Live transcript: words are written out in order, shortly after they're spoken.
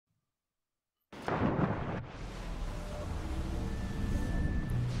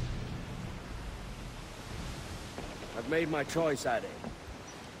made my choice, Addy.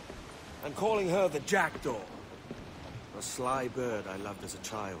 I'm calling her the Jackdaw. A sly bird I loved as a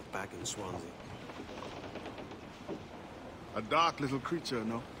child back in Swansea. A dark little creature,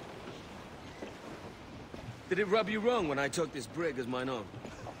 no? Did it rub you wrong when I took this brig as mine own?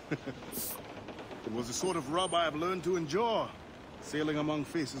 It was the sort of rub I have learned to endure, sailing among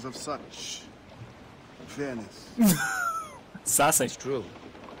faces of such fairness. Sassy. It's true.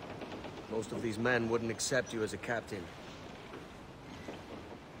 Most of these men wouldn't accept you as a captain.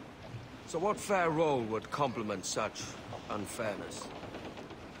 So what fair role would complement such unfairness?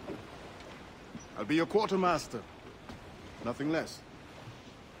 I'll be your quartermaster. Nothing less.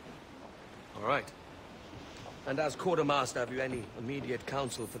 All right. And as quartermaster, have you any immediate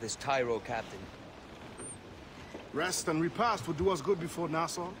counsel for this Tyro captain? Rest and repast would do us good before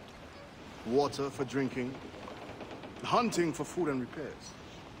Nassau. Water for drinking. Hunting for food and repairs.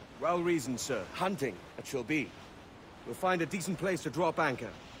 Well reasoned, sir. Hunting, it shall be. We'll find a decent place to drop anchor.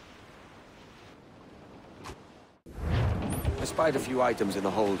 I spied a few items in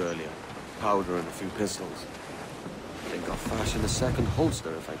the hold earlier. Powder and a few pistols. I think I'll fashion a second holster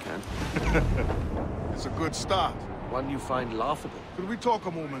if I can. It's a good start. One you find laughable. Could we talk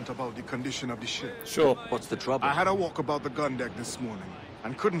a moment about the condition of the ship? Sure. What's the trouble? I had a walk about the gun deck this morning,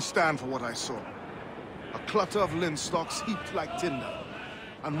 and couldn't stand for what I saw. A clutter of linstocks heaped like tinder,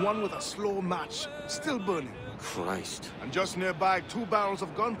 and one with a slow match still burning. Christ. And just nearby, 2 barrels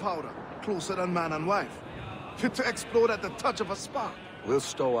of gunpowder, closer than man and wife, fit to explode at the touch of a spark. We'll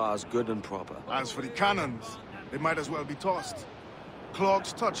stow ours good and proper. As for the cannons, they might as well be tossed.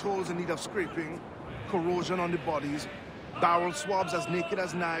 Clogs touch holes in need of scraping, corrosion on the bodies, barrel swabs as naked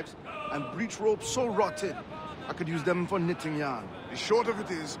as knives, and breech ropes so rotted, I could use them for knitting yarn. The short of it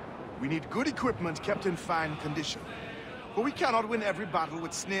is, we need good equipment kept in fine condition. But we cannot win every battle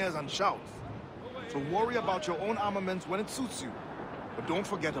with snares and shouts. So worry about your own armaments when it suits you. But don't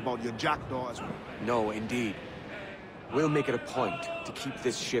forget about your jackdaw as well. No, indeed. We'll make it a point to keep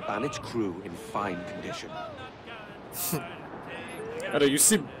this ship and its crew in fine condition. I know, you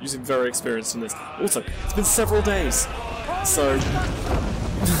seem very experienced in this. Also, it's been several days, so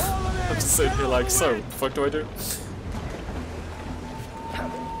I'm just sitting here like, so what the fuck do I do?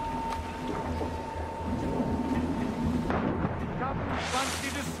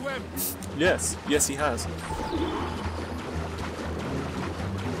 Yes, yes he has.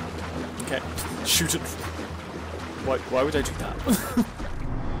 Okay, shoot it. Why would I do that?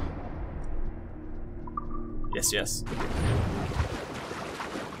 Yes, yes.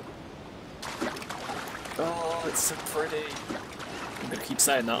 Oh, it's so pretty. I'm gonna keep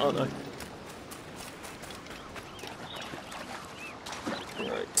saying that, aren't I?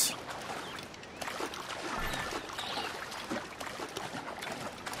 Right.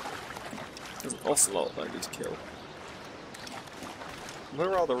 There's an ocelot that I need to kill.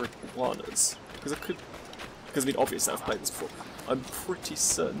 Where are the iguanas? Because I mean, obviously I've played this before. I'm pretty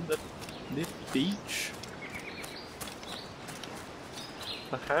certain that near the beach?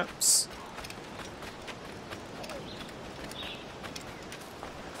 Perhaps?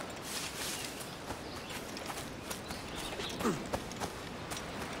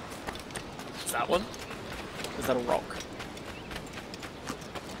 Is that one? Is that a rock?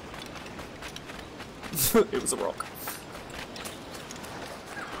 It was a rock.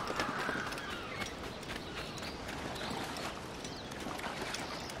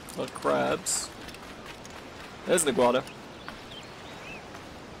 Crabs. There's the iguana.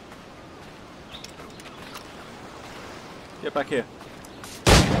 Get back here.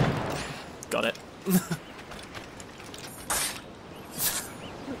 Got it.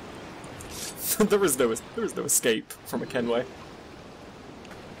 there is no escape from a Kenway.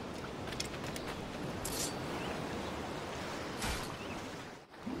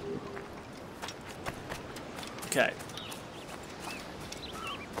 Okay.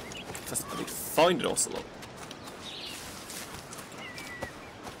 First I need to find an ocelot.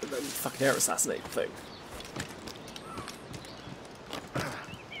 And then fucking air assassinate the thing.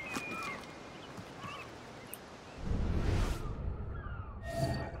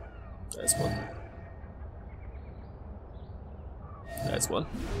 There's one. There's one.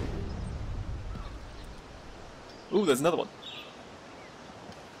 Ooh, there's another one.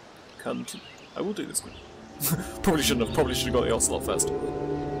 Come to... I will do this one. Probably should have got the ocelot first.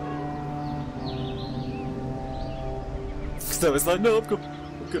 So it's like, no, I'm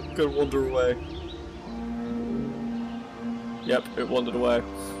gonna wander away. Yep, it wandered away.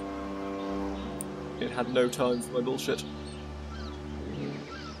 It had no time for my bullshit.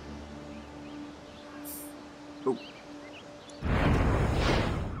 Oh.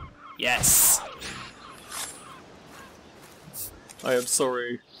 Yes! I am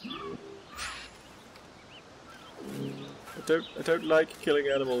sorry. I don't like killing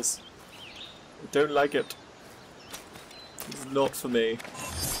animals. I don't like it. It's not for me.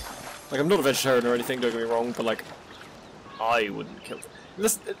 Like, I'm not a vegetarian or anything, don't get me wrong, but like, I wouldn't kill them.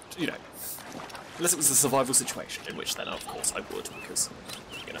 Unless, you know, unless it was a survival situation, in which then, of course, I would, because,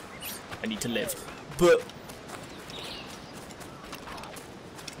 you know, I need to live. But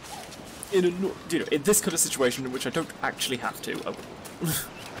in a, you know, in this kind of situation in which I don't actually have to, I wouldn't.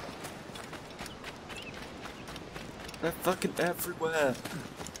 They're fucking everywhere.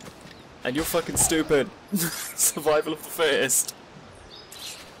 And you're fucking stupid. Survival of the fittest.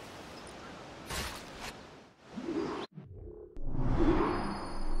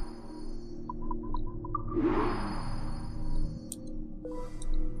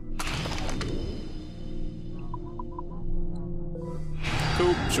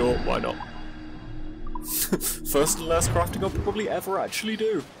 Cool, sure, why not? First and last crafting I'll probably ever actually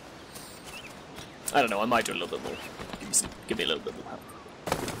do. I don't know, I might do a little bit more. Give me a little bit more help.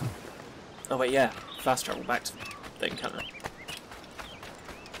 Oh wait, yeah, fast travel back to the thing, can't I?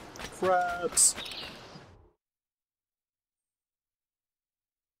 Crabs!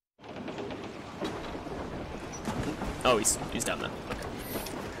 Oh, he's down there.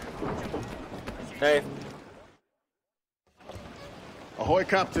 Okay. Hey. Ahoy,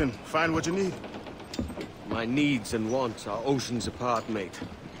 Captain. Find what you need. My needs and wants are oceans apart, mate.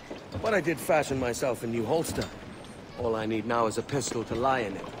 But I did fashion myself a new holster. All I need now is a pistol to lie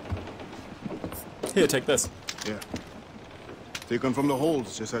in it. Here, take this. Yeah. Taken from the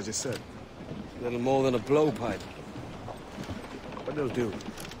holds, just as you said. Little more than a blowpipe. But it'll do.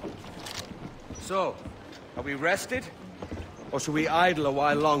 So, are we rested? Or should we idle a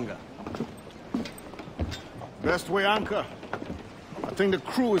while longer? Best way anchor. I think the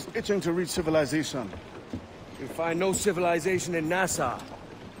crew is itching to reach civilization. You'll find no civilization in Nassau.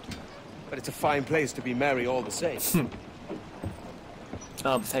 But it's a fine place to be merry all the same.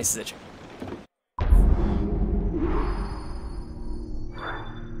 Oh, the face is itching.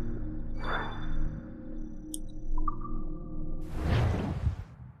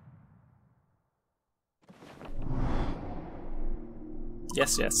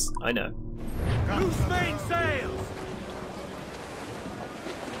 Yes, yes, I know. Loose mainsails!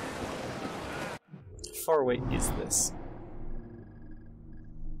 How far away is this?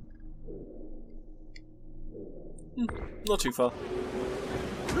 Not too far.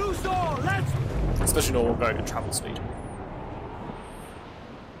 Loose all, let's... Especially not going at travel speed.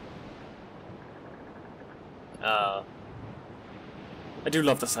 I do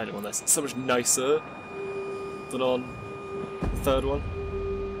love the second one. It's so much nicer than on the third one.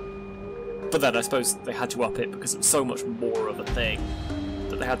 But then I suppose they had to up it because it was so much more of a thing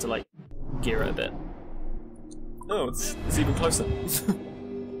that they had to like gear it a bit. Oh, it's even closer.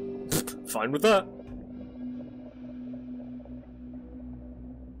 Fine with that.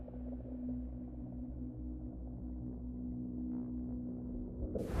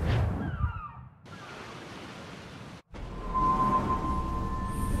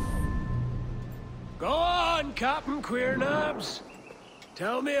 Go on, Captain Queernabs.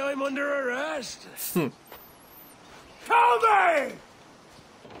 Tell me I'm under arrest. Tell me!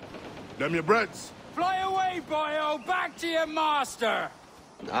 Them your breads. Fly away, boyo! Back to your master!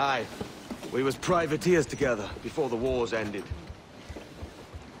 Aye. We was privateers together before the wars ended.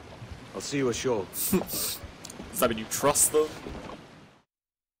 I'll see you ashore. Does that mean you trust them?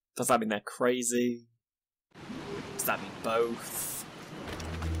 Does that mean they're crazy? Does that mean both?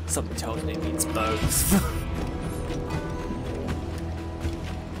 Something tells me it means both.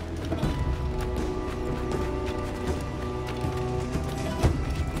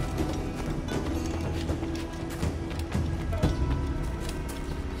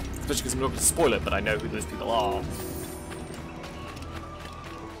 Especially because I'm not going to spoil it, but I know who those people are.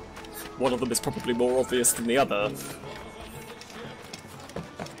 One of them is probably more obvious than the other.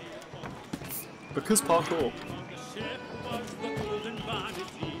 Because parkour.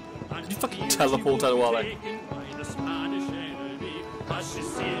 Can you fucking teleport out of Wale?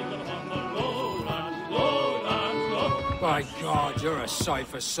 By God, you're a sight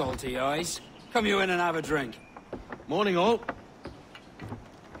for salty eyes. Come you in and have a drink. Morning, all.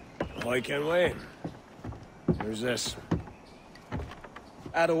 I can wait. Who's this?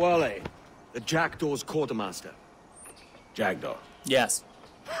 Adewale, the Jackdaw's quartermaster. Jackdaw. Yes.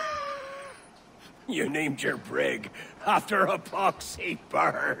 You named your brig after a poxy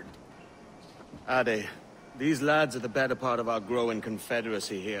bird. Ade, these lads are the better part of our growing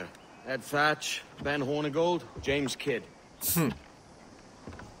confederacy here. Ed Thatch, Ben Hornigold, James Kidd. You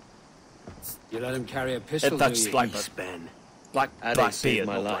let him carry a pistol, Thatch's do you? Blackbird. Ben. Adé saved Blackbeard,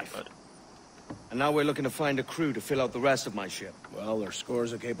 my not life. Blackbird. And now we're looking to find a crew to fill out the rest of my ship. Well, there's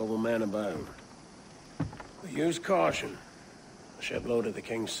scores of capable men about. But use caution. A shipload of the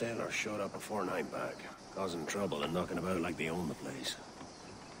King's sailors showed up before night back, causing trouble and knocking about like they own the place.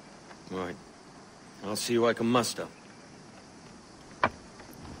 Right. I'll see who I can muster.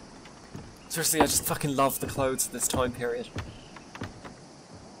 Seriously, I just fucking love the clothes of this time period.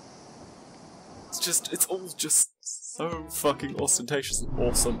 It's all just so fucking ostentatious and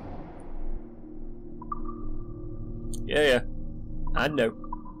awesome. Yeah. I know.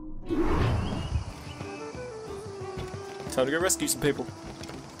 Time to go rescue some people.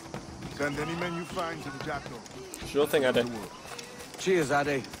 Send any men you find to the Jackdaw. Sure thing, I do. Cheers,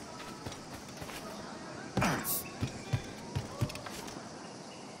 Adé.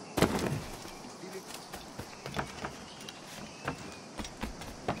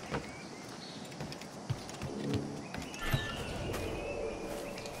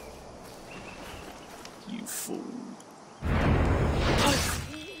 You fool.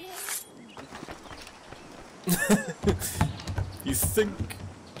 You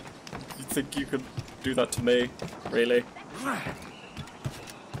think you could do that to me? Really?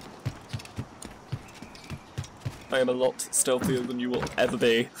 I am a lot stealthier than you will ever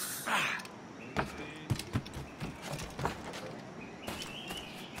be.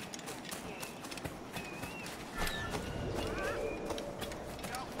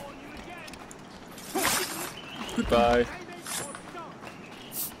 Goodbye.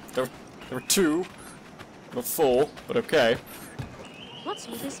 There were two, not four, but okay. What's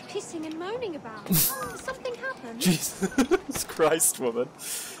all this pissing and moaning about? Has something happened? Jesus Christ, woman.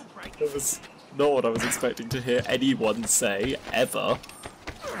 That was not what I was expecting to hear anyone say, ever.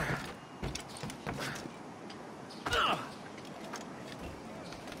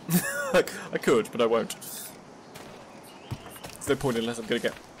 I could, but I won't. There's no point unless I'm gonna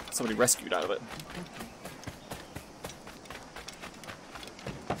get somebody rescued out of it.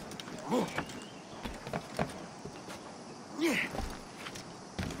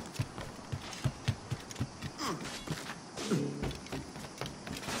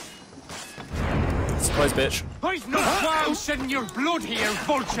 Surprise, bitch. I've no clown shedding your blood here,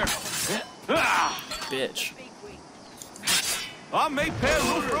 vulture! Bitch. I may pay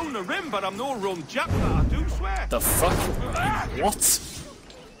rough round the rim, but I'm no rum jack, I do swear. The fuck? What?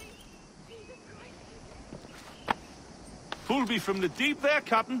 Pull me from the deep there,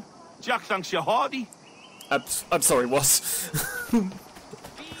 Captain. Jack thanks you hardy. I'm sorry, what?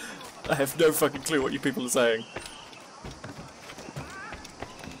 I have no fucking clue what you people are saying.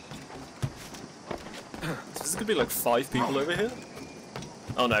 Is there gonna be like 5 people over here?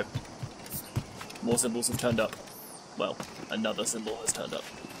 Oh no. More symbols have turned up. Well, another symbol has turned up.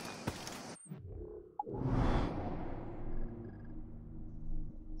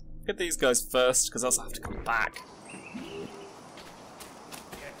 Get these guys first, because else I have to come back.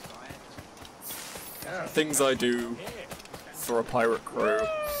 Things I do for a pirate crew.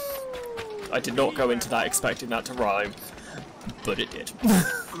 I did not go into that expecting that to rhyme, but it did.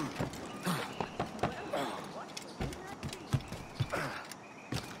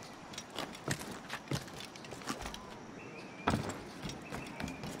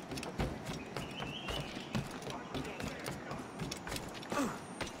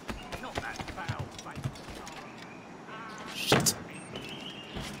 Shit.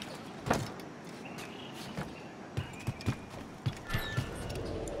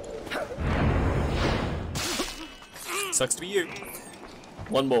 Sucks to be you.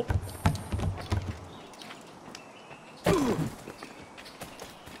 One more.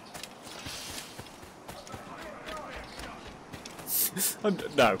 I'm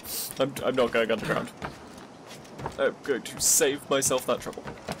not going underground. I'm going to save myself that trouble.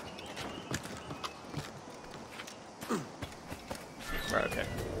 Right, okay.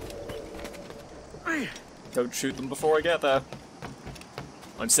 Don't shoot them before I get there.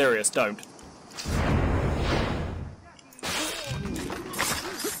 I'm serious, don't.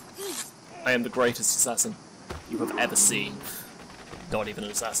 I am the greatest assassin you have ever seen. Not even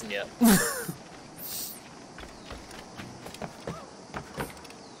an assassin yet. In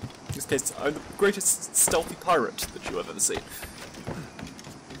this case, I'm the greatest stealthy pirate that you have ever seen.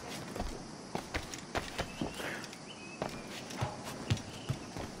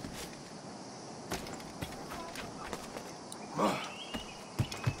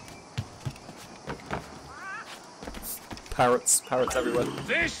 Parrots everywhere.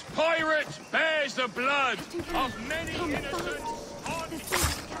 This pirate bears the blood of many Come innocents. fast. There's some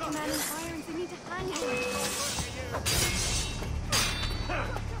Captain Man in irons. We need to hang him.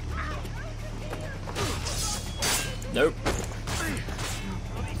 Nope.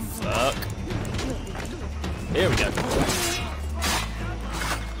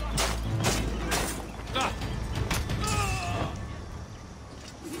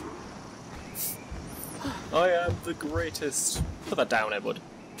 the greatest. Put that down, Edward.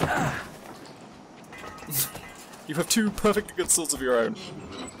 You have two perfectly good swords of your own.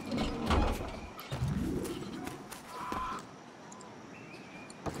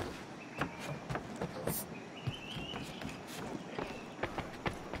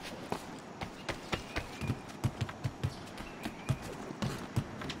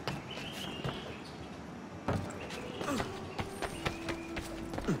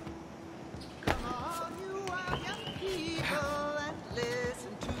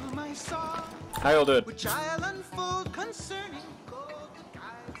 How y'all doing?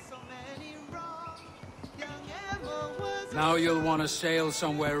 Now you'll want to sail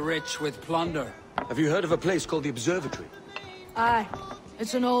somewhere rich with plunder. Have you heard of a place called the Observatory? Aye.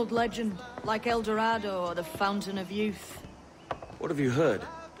 It's an old legend, like El Dorado or the Fountain of Youth. What have you heard?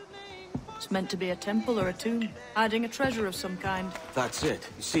 It's meant to be a temple or a tomb, hiding a treasure of some kind. That's it.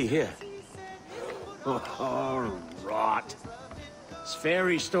 You see here. Oh, rot. It's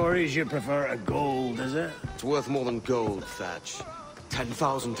fairy stories you prefer to gold, is it? It's worth more than gold, Thatch.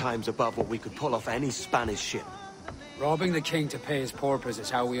 10,000 times above what we could pull off any Spanish ship. Robbing the king to pay his porpoise is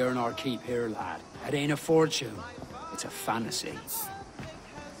how we earn our keep here, lad. It ain't a fortune. It's a fantasy.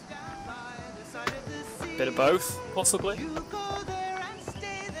 Bit of both, possibly.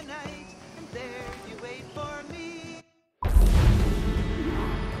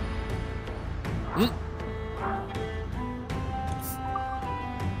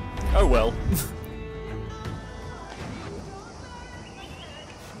 Oh well.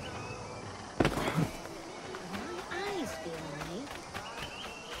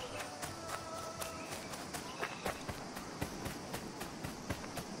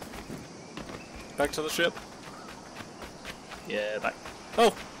 Back to the ship? Yeah, back.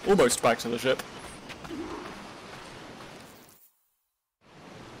 Oh, almost back to the ship.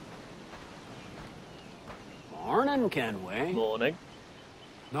 Morning, Kenway. Morning.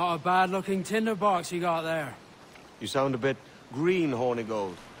 Not a bad-looking tinderbox you got there. You sound a bit green, Horny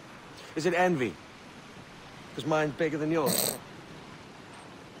Gold. Is it envy? Because mine's bigger than yours.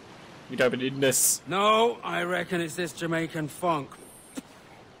 You don't be needing this. No, I reckon it's this Jamaican funk.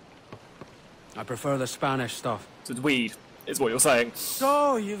 I prefer the Spanish stuff. So it's weed, is what you're saying.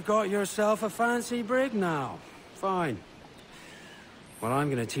 So, you've got yourself a fancy brig now. Fine. Well, I'm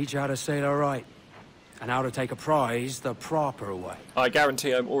gonna teach you how to sail her right. And how to take a prize the proper way. I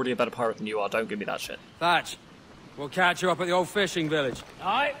guarantee I'm already a better pirate than you are, don't give me that shit. Thatch, we'll catch you up at the old fishing village.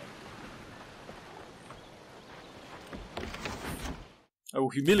 Aye. I will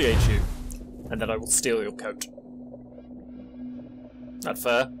humiliate you, and then I will steal your coat. That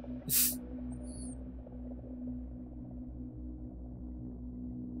fair?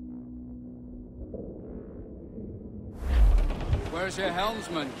 Where's your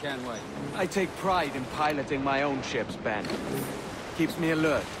helmsman, Kenway? I take pride in piloting my own ships, Ben. Keeps me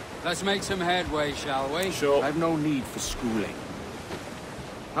alert. Let's make some headway, shall we? Sure. I've no need for schooling.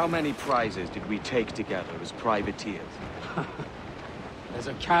 How many prizes did we take together as privateers? There's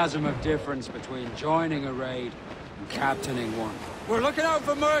a chasm of difference between joining a raid and captaining one. We're looking out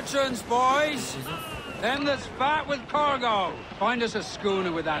for merchants, boys! Them that's fat with cargo! Find us a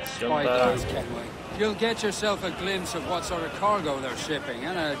schooner with that spyglass, Kenway. You'll get yourself a glimpse of what sort of cargo they're shipping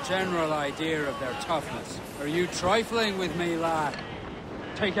and a general idea of their toughness. Are you trifling with me, lad?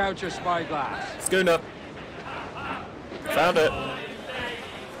 Take out your spyglass. Schooner. Found it.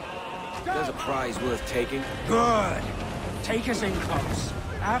 There's a prize worth taking. Good. Take us in close.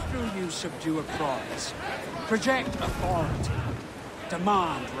 After you subdue a prize, project authority.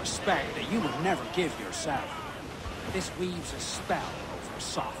 Demand respect that you would never give yourself. This weaves a spell over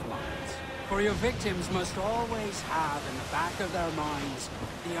soft minds. For your victims must always have in the back of their minds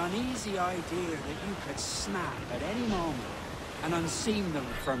the uneasy idea that you could snap at any moment and unseam them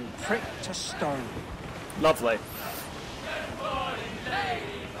from prick to sternum. Lovely.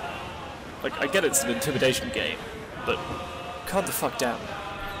 Like, I get it's an intimidation game, but calm the fuck down.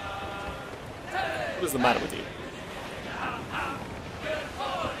 What is the matter with you?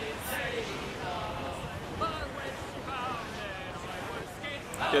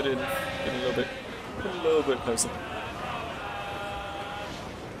 Get in a little bit closer.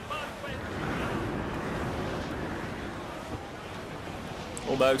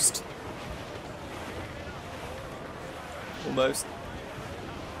 Almost. Almost.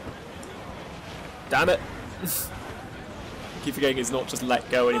 Damn it! I keep forgetting it's not just let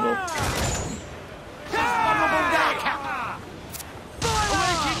go anymore.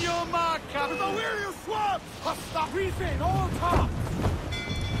 Awaken your mark, Captain! The weary swamp! Stop reefing, all top!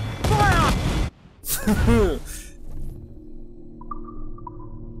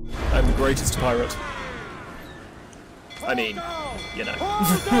 I'm the greatest pirate. I mean, you know,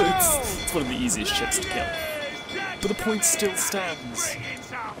 it's one of the easiest ships to kill. But the point still stands.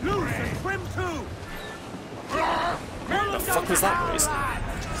 The fuck was that noise?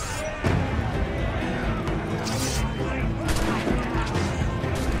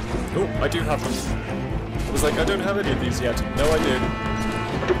 Oh, I do have them. I was like, I don't have any of these yet. No, I do.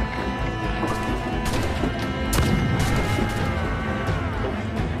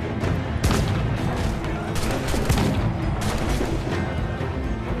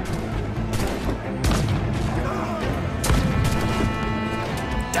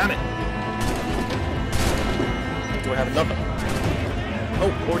 Damn it! Do I have another?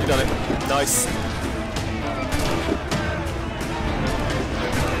 Oh, already done it. Nice.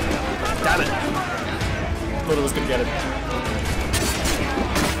 Damn it! Thought I was gonna get it.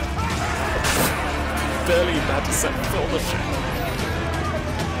 Barely about to set foot on the ship.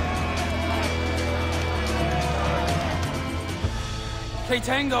 Que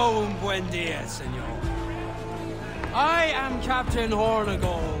tengo un buen día, señor. I am Captain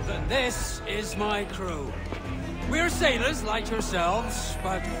Hornigold, and this is my crew. We're sailors like yourselves,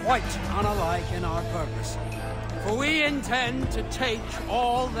 but quite unalike in our purpose. For we intend to take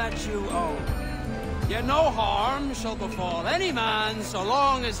all that you own. Yet no harm shall befall any man so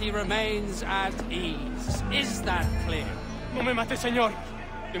long as he remains at ease. Is that clear? No me mate, señor.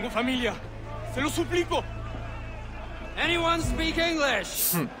 Tengo familia. Se lo suplico. Anyone speak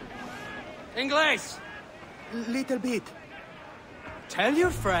English? English? Little bit. Tell your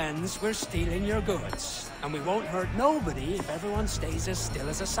friends we're stealing your goods, and we won't hurt nobody if everyone stays as still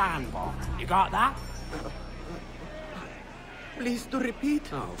as a sandbar. You got that? Please to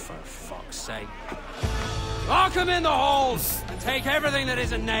repeat. Oh, for fuck's sake. Lock him in the hold, and take everything that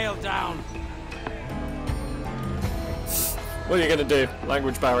isn't nailed down. What are you gonna do?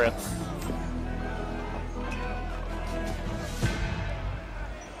 Language barrier.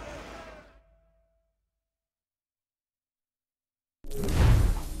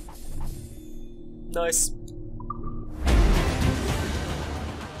 Nice.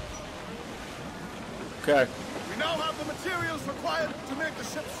 Okay. We now have the materials required to make the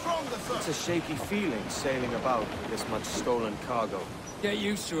ship stronger, sir. It's a shaky feeling sailing about with this much stolen cargo. Get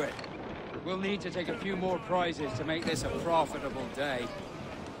used to it. We'll need to take a few more prizes to make this a profitable day.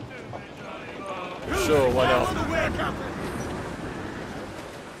 Sure, why not?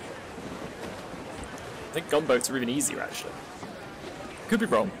 I think gunboats are even easier, actually. Could be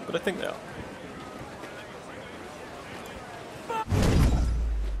wrong, but I think they are.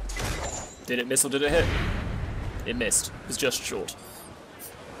 Did it miss or did it hit? It missed. It was just short.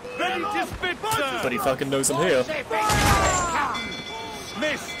 But he fucking knows I'm here.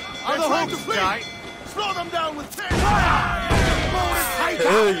 Missed. Other hooks, guy. Slow them down with 10.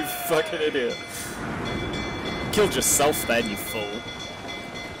 Oh, you fucking idiot. Killed yourself then, you fool.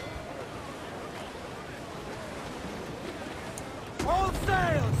 All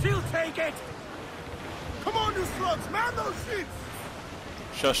sail. She'll take it. Come on, you slugs. Man those ships.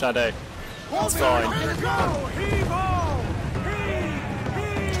 Shush, Ade. It's fine. Here we go. Heave ho.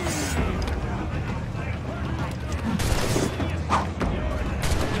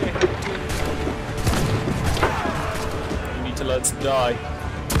 You need to learn to die.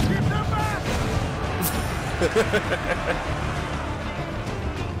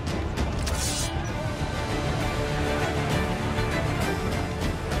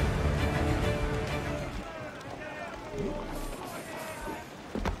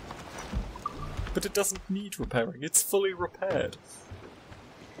 But it doesn't need repairing, it's fully repaired.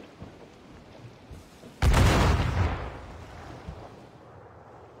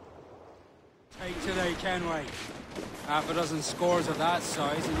 Take today, Kenway. Half a dozen scores of that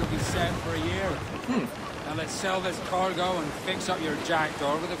size and you'll be set for a year. Now let's sell this cargo and fix up your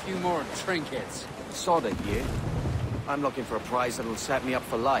jackdaw with a few more trinkets. Sod it, yeah? I'm looking for a prize that'll set me up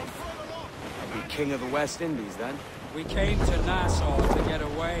for life. I'll be king of the West Indies then. We came to Nassau to get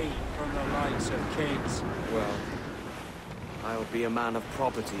away from the likes of kings. Well, I'll be a man of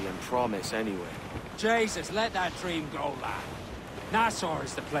property and promise anyway. Jesus, let that dream go, lad. Nassau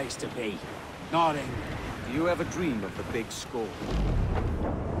is the place to be, not England. Do you ever dream of the big score?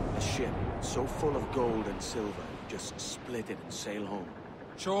 A ship so full of gold and silver, you just split it and sail home.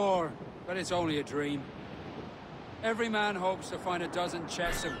 Sure, but it's only a dream. Every man hopes to find a dozen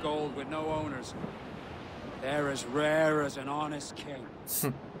chests of gold with no owners. They're as rare as an honest king.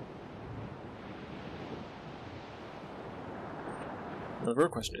 The real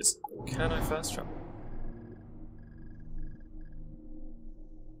question is, can I fast travel?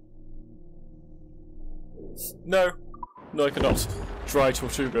 No. No, I cannot. Dry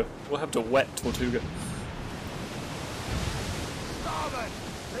Tortuga. We'll have to wet Tortuga.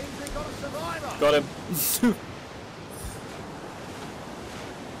 Got him.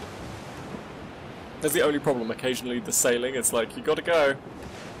 That's the only problem. Occasionally the sailing, it's like, you gotta go.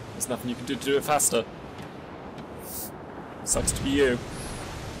 There's nothing you can do to do it faster. Sucks to be you.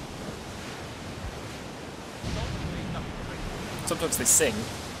 Sometimes they sing.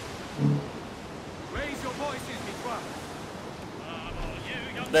 Raise your voices, me brother.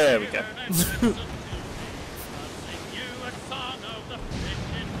 There we go.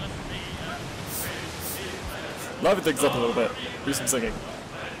 Liven things up a little bit. Do some singing.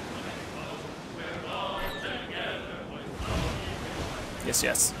 Yes,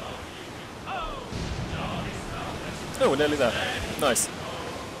 yes. Oh, we're nearly there. Nice.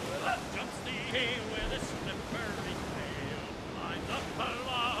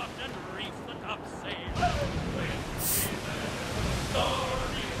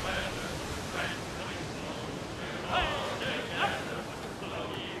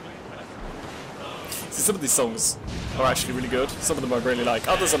 See, some of these songs are actually really good. Some of them I really like.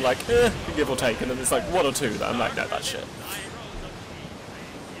 Others I'm like, give or take. And then there's like one or two that I'm like, no, that's shit.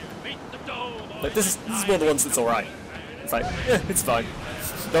 Like, this is one of the ones that's alright. It's like, it's fine.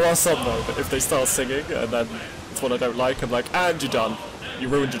 There are some though, that if they start singing and then it's one I don't like, I'm like, and you're done. You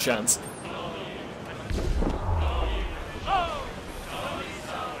ruined your chance.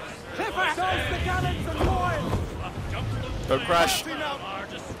 Don't crash.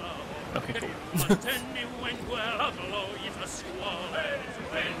 Okay, cool.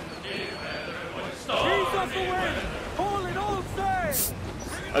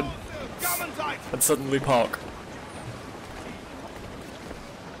 and suddenly park.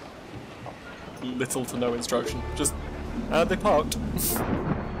 Little to no instruction. Just, they parked.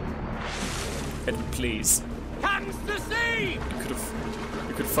 And please. Comes the sea! You could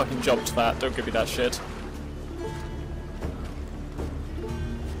have fucking jumped that. Don't give me that shit.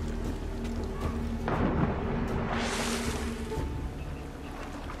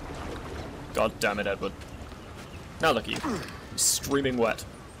 God damn it, Edward. Now look at you. You're streaming wet.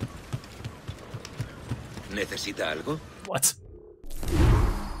 ¿Necesita algo? What?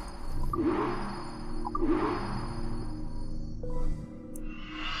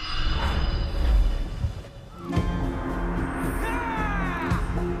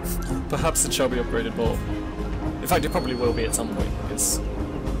 Perhaps it shall be upgraded more. In fact, it probably will be at some point because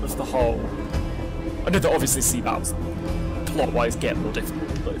of the whole. I know that obviously sea battles, plot-wise, get more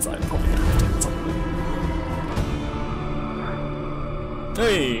difficult, but it's like probably going to have to at some point.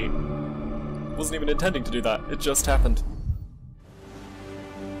 Hey! Wasn't even intending to do that. It just happened.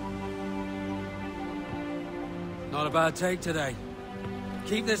 Not a bad take today.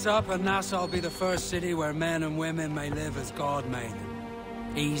 Keep this up and Nassau will be the first city where men and women may live as God made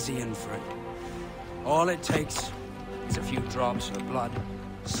them. Easy and free. All it takes is a few drops of blood,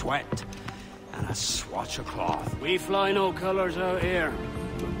 sweat, and a swatch of cloth. We fly no colours out here,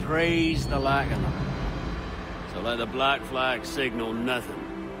 but praise the lack of them. So let the black flag signal nothing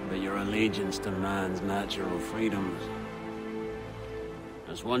but your allegiance to man's natural freedoms.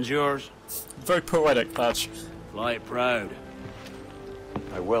 This one's yours. Very poetic, Patch. Fly it proud.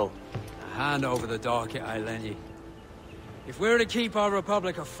 I will. A hand over the docket I lent you. If we're to keep our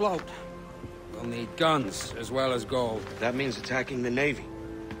republic afloat, we'll need guns as well as gold. That means attacking the Navy.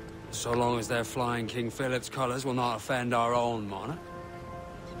 So long as they're flying King Philip's colours will not offend our own monarch.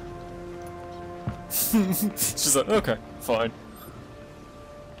 She's like, okay, fine.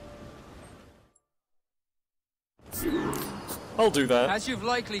 I'll do that. As you've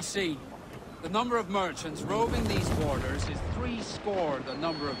likely seen, the number of merchants roving these waters is 70 the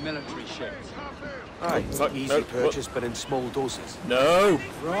number of military ships. Aye, Like, easy no, purchase, but in small doses. No!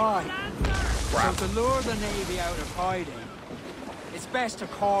 Right. So to lure the Navy out of hiding, it's best to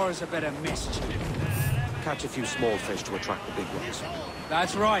cause a bit of mischief. Catch a few small fish to attract the big ones.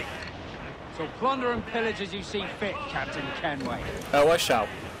 That's right. So plunder and pillage as you see fit, Captain Kenway. Oh, I shall.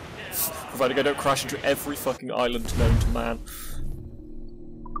 Providing I don't crash into every fucking island known to man.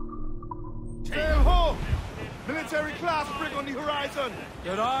 Sail ho! Military class brig on the horizon!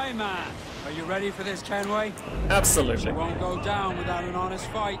 Good eye, man. Are you ready for this, Kenway? Absolutely. She won't go down without an honest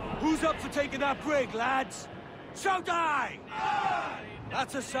fight. Who's up for taking that brig, lads? Shout aye!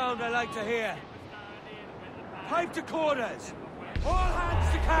 That's a sound I like to hear. Pipe to quarters. All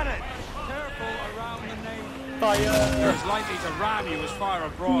hands to cannon. Careful around the name. Fire! It's likely to ram you as far a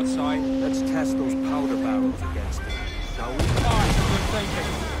broadside. Let's test those powder barrels against them. Shall we? Fine, good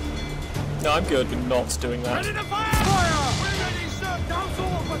thinking. No, I'm good with not doing that. Ready to fire! Fire! We're ready, sir! Down to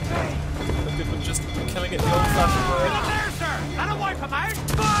what thing! I'm good with just killing it the old-fashioned way. Get up there, sir! That'll wipe him out!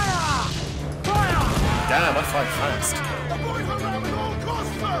 Fire! Fire! Damn, I fight fast. The boys are around all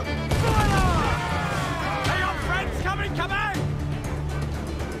costs, sir! Fire! Come on!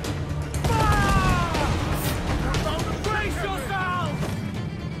 Fire! Brace yourself!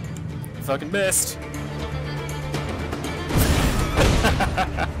 Fucking missed.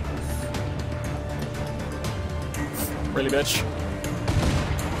 Really, bitch?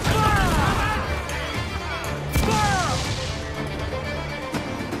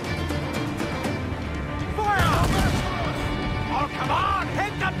 Oh, come on!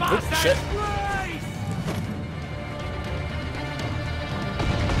 Hit the bastard! shit.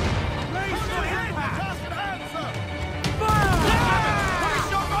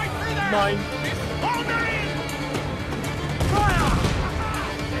 Mine.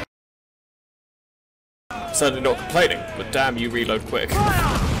 Certainly not complaining, but damn, you reload quick. Unroll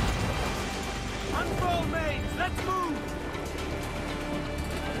mains, let's move!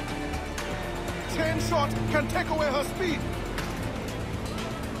 10 shot can take away her speed.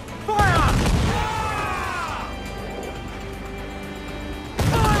 Fire!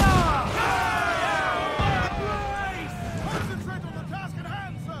 Concentrate on the task at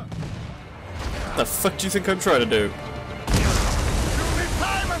hand, sir. What the fuck do you think I'm trying to do? You'll need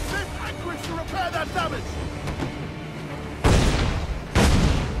time and safe anchorage to repair that damage.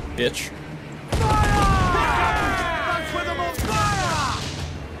 Bitch. That's where the most fire!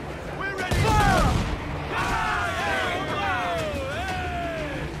 We're ready,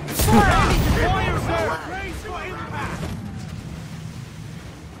 Fire, sir! Brace for impact!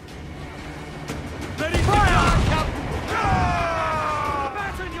 Ready, fire!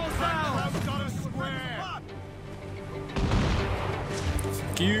 Batten yourself! I've got a square.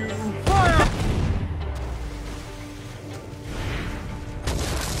 Fuck you. Fire!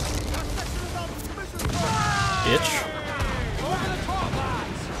 Bitch. Over the top,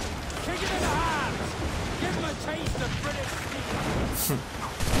 lads! Kick it in the hands! Give them a taste of British steel!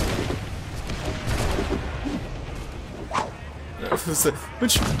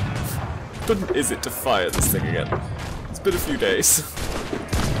 Which button is it to fire this thing again? It's been a few days.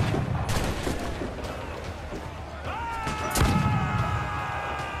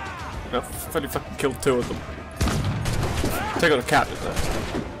 I've only fucking killed 2 of them. Take out the captain though.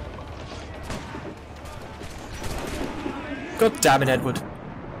 God damn it, Edward.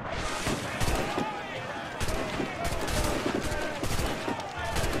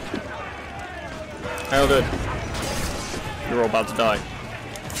 How you doing? You're all about to die.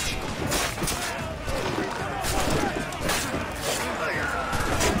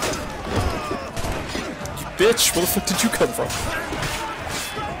 You bitch! Where the fuck did you come from?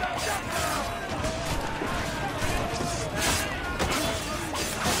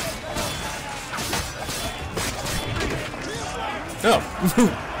 Oh! I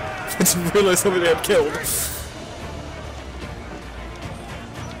didn't realise somebody had killed.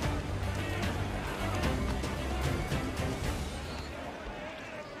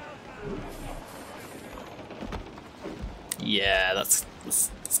 Yeah, that's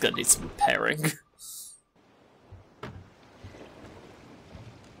gonna need some repairing.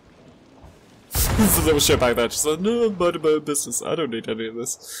 There's a little shit back there, just like, no, I'm minding my own business, I don't need any of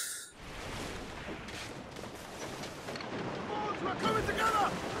this. We're coming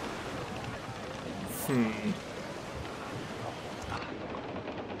together.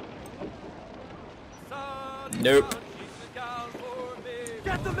 Nope.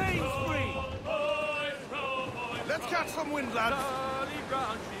 Get the mains free! Let's catch some wind, lads.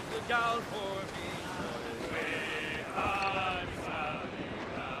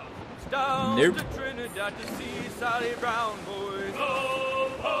 Nope. To Trinidad to see Sally Brown, boys.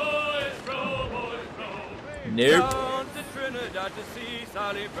 Nope. Down to Trinidad to see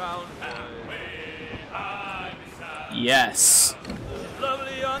Sally Brown, boys. Yes.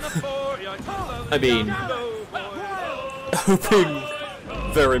 Lovely on the foreyard, I mean, hoping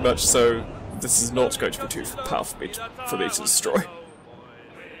very much so this is not going to be too powerful for me to destroy.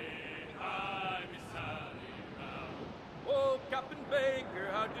 Oh, Captain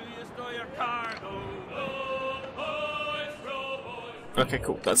Baker, how do you store your cargo? Okay,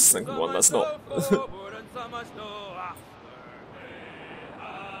 cool. That's the single one. That's not.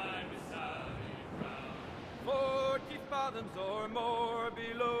 40 fathoms or more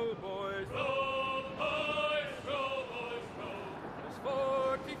below, boys. Row, boys, row, boys, row. There's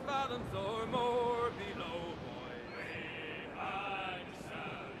 40 fathoms or more below, boys.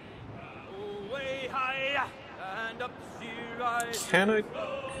 Way high and up she rises. Can I?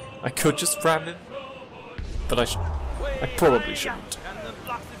 I could just ram in, but I probably shouldn't. And the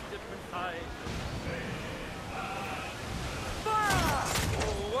blast is different heights.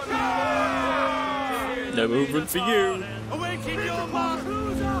 No movement for you. Awaiting your mark.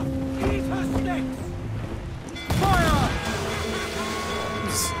 Cruiser, eat her sticks. Fire!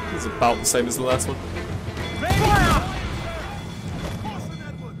 It's about the same as the last one.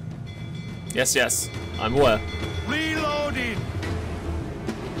 Yes, yes, I'm aware. Reloading!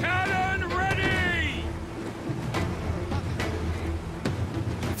 Cannon ready!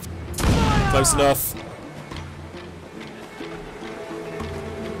 Close enough.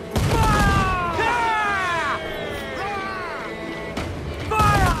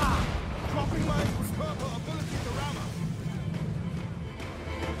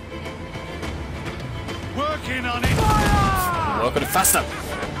 Working on it! Fire! Work on it faster!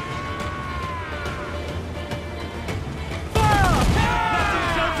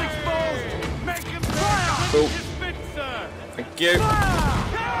 Cool. Thank you.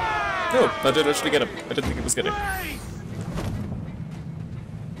 Oh, I did actually get him. I didn't think it was getting.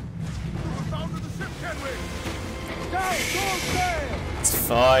 It's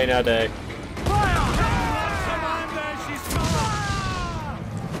fine, Ade.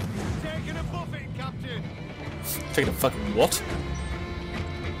 Taking a fucking what?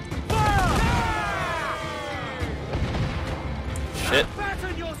 Shit.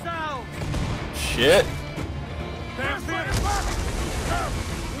 Shit.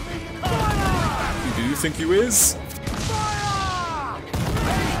 Who do you think you is?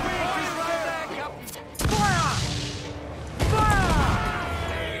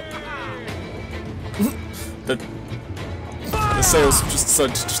 The sails just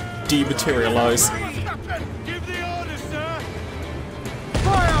decided to just dematerialize. Give the order, sir!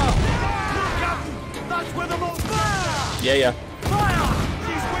 Fire! That's where the most fire! Yeah, yeah. Fire!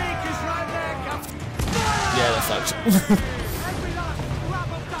 She's weak, is right there, Captain! Fire! Yeah, that's actually. Every last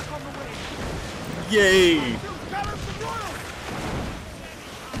grab of duck on the wing! Yay!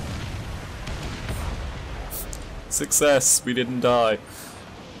 Success, we didn't die.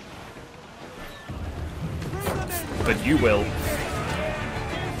 But you will.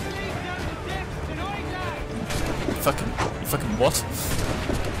 You fucking what?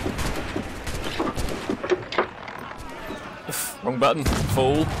 Wrong button,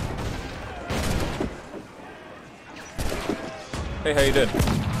 fool. Hey, how you doing?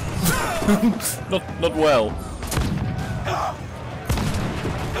 not well.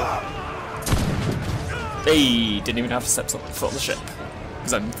 Hey, didn't even have to step foot on the ship.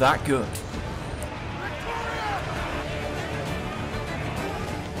 Because I'm that good.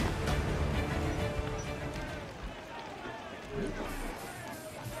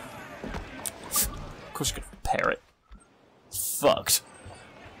 Of course you could repair it. Fucked.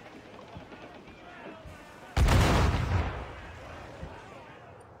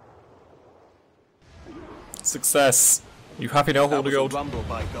 Success. You happy now, Holder Gold? Rumble,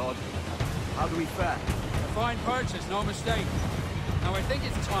 by God. How do we fare? A fine purchase, no mistake. Now I think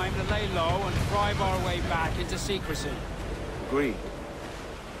it's time to lay low and bribe our way back into secrecy. Agreed.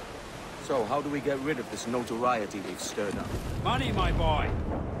 So, how do we get rid of this notoriety we've stirred up? Money, my boy.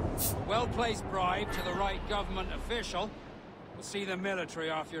 A well-placed bribe to the right government official will see the military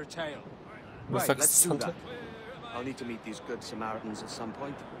off your tail. Right, let's do that. I'll need to meet these good Samaritans at some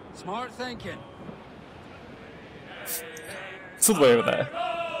point. Smart thinking. It's all the way over there.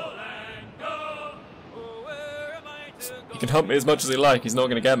 You can help me as much as you like, he's not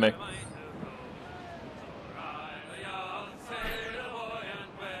gonna get me.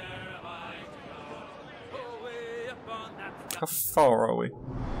 How far are we?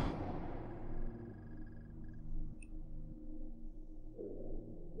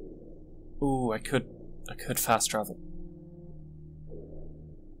 Ooh, I could fast travel.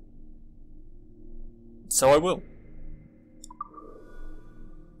 So I will.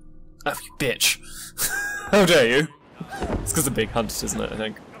 Oh, you bitch. How dare you? It's because of Big Hunt, isn't it, I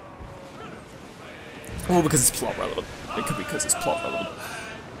think? Or because it's plot relevant. It could be because it's plot relevant.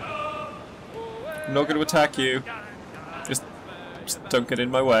 I'm not going to attack you. Just don't get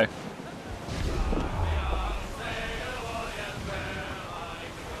in my way.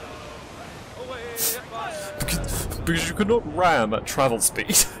 Because you cannot ram at travel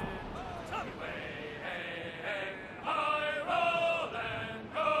speed.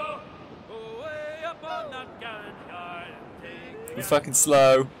 You're fucking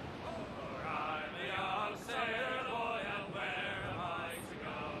slow.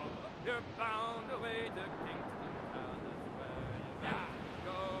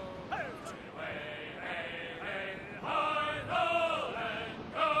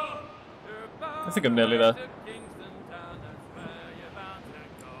 I think I'm nearly there.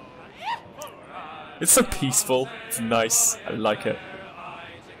 It's so peaceful. It's nice. I like it.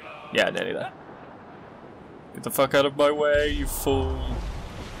 Yeah, nearly there. Get the fuck out of my way, you fool.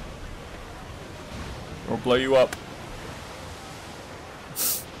 Or I'll blow you up.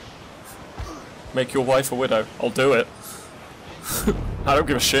 Make your wife a widow. I'll do it. I don't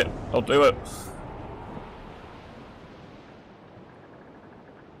give a shit. I'll do it.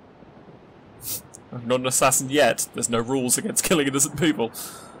 I'm not an assassin yet. There's no rules against killing innocent people.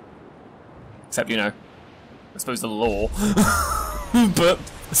 Except, you know, I suppose the law. But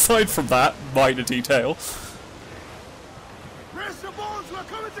aside from that minor detail. Brace your bones, we're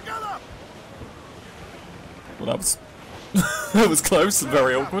coming together! Well, that was that was close and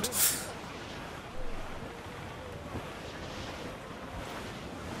very awkward.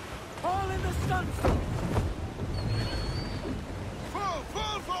 All in the stunts. Full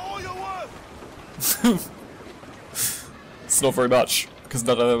for all your worth! It's not very much, because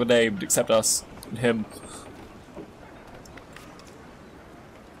none of them were named except us and him.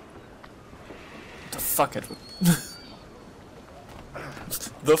 The fuck, Edward?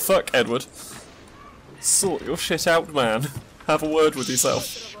 The fuck, Edward? Sort your shit out, man. Have a word with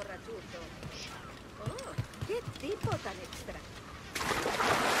yourself.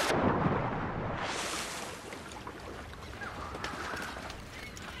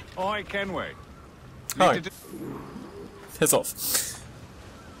 Oi, Kenway. Hi. Piss off.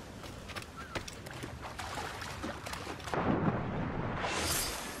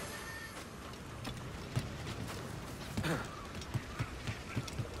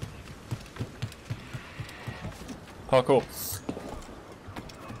 Parkour.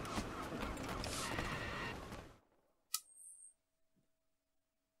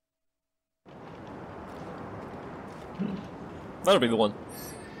 That'll be the one.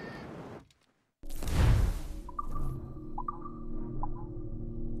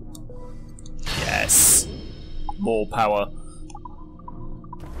 Yes. More power.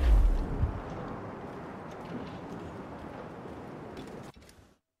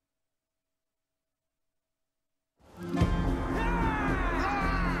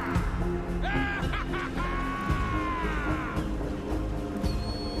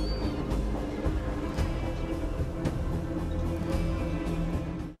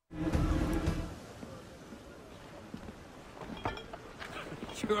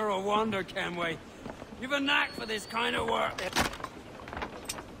 You're a wonder, Kenway. You've a knack for this kind of work. It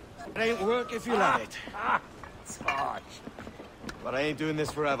ain't work if you let it. It's harsh. But I ain't doing this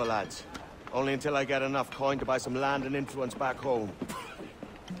forever, lads. Only until I get enough coin to buy some land and influence back home.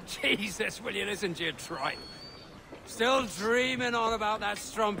 Jesus, will you listen to your tripe? Still dreaming on about that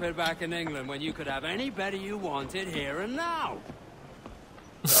strumpet back in England when you could have any better you wanted here and now.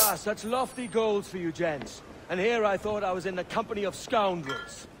 Such lofty goals for you gents. And here I thought I was in the company of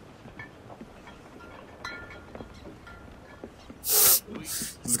scoundrels.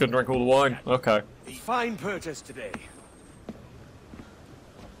 He's gonna drink all the wine. Okay. Fine purchase today.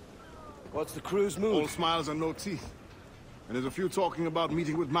 What's the crew's mood? All smiles and no teeth. And there's a few talking about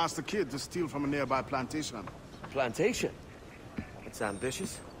meeting with Master Kid to steal from a nearby plantation. Plantation? It's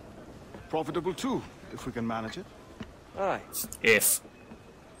ambitious. Profitable too, if we can manage it. Aye. If.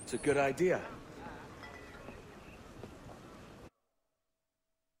 It's a good idea.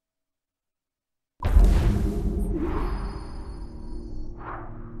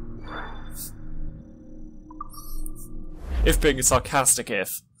 If being a sarcastic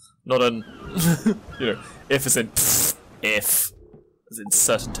if, not an, you know, if as in pfft, if, as in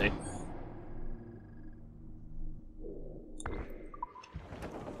certainty.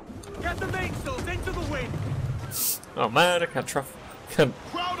 Get the mainsails into the wind. Oh man, I can't travel. Can't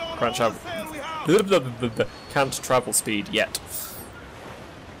travel speed yet.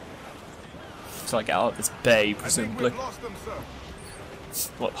 So I get out of this bay, presumably.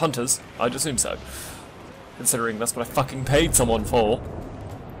 What, hunters? I'd assume so. Considering that's what I fucking paid someone for.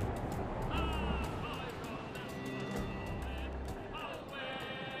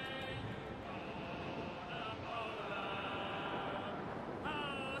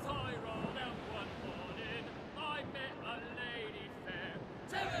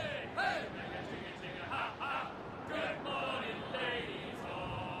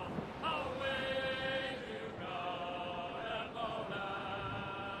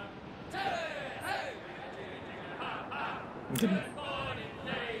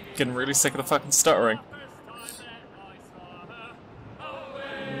 Getting really sick of the fucking stuttering.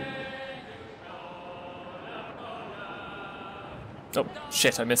 Oh,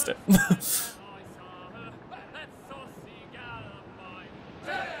 shit, I missed it.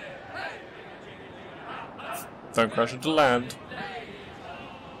 Don't crash into land.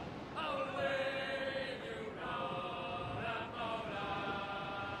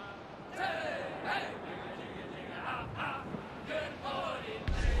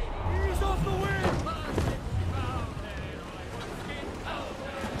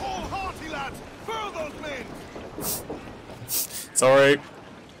 Sorry.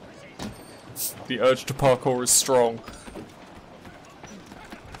 The urge to parkour is strong.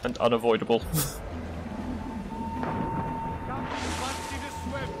 And unavoidable.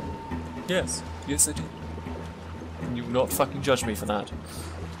 Yes. Yes, I did. And you will not fucking judge me for that.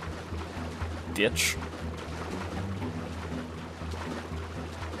 Ditch.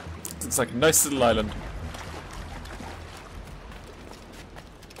 It's like a nice little island.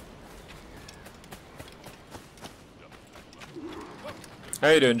 How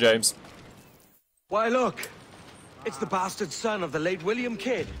you doing, James? Why, look! It's the bastard son of the late William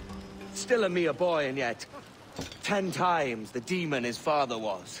Kidd. Still a mere boy, and yet 10 times the demon his father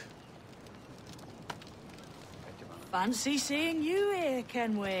was. Fancy seeing you here,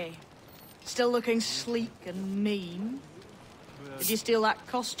 Kenway. Still looking sleek and mean. Did you steal that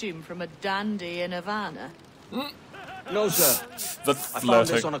costume from a dandy in Havana? No, sir. The I found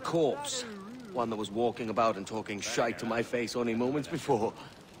this on a corpse. One that was walking about and talking shite to my face only moments before.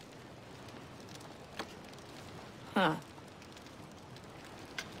 Huh.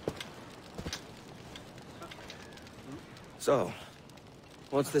 So,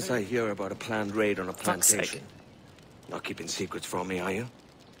 what's this I hear about a planned raid on a plantation? sake. Not keeping secrets from me, are you?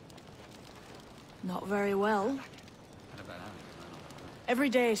 Not very well. Every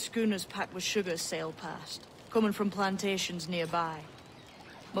day, schooners packed with sugar sail past, coming from plantations nearby.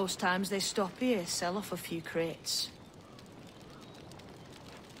 Most times they stop here, sell off a few crates.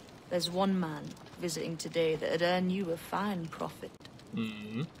 There's one man visiting today that'd earn you a fine profit.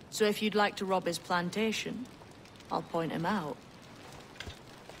 Mm-hmm. So if you'd like to rob his plantation, I'll point him out.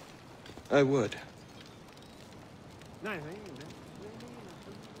 I would. They're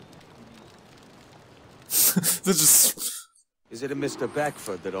just... Is it a Mr.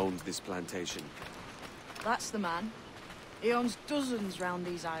 Beckford that owns this plantation? That's the man. He owns dozens round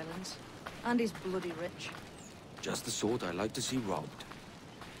these islands, and he's bloody rich. Just the sort I like to see robbed.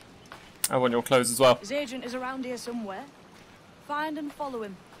 I want your clothes as well. His agent is around here somewhere. Find and follow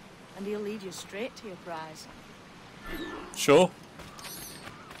him, and he'll lead you straight to your prize. Sure.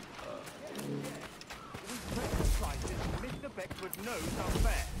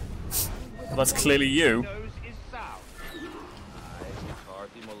 Well, that's clearly you.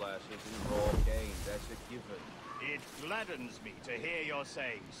 It gladdens me to hear you're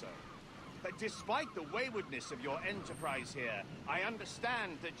saying so. But despite the waywardness of your enterprise here, I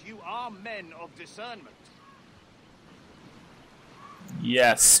understand that you are men of discernment.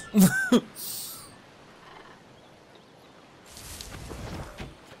 Yes.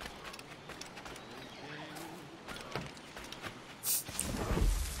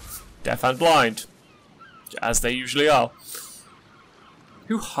 Deaf and blind. As they usually are.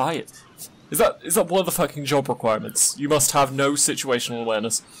 Who hired? Is that one of the fucking job requirements? You must have no situational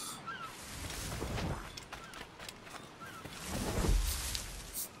awareness.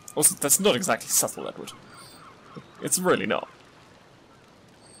 Also, that's not exactly subtle, Edward. It's really not.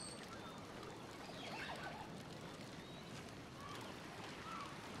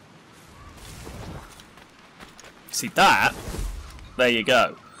 See that? There you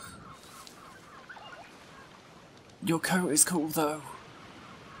go. Your coat is cool, though.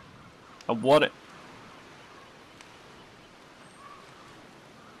 I want it.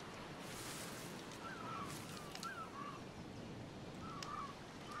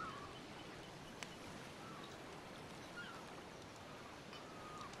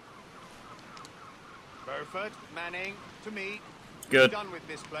 Burford, Manning, to me. Good. Done with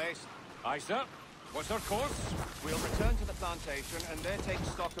this place. Aye, sir. What's our course? We'll return to the plantation and there take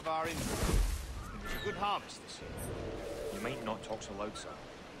stock of our injuries. It was a good harvest this year. You might not talk so loud, sir.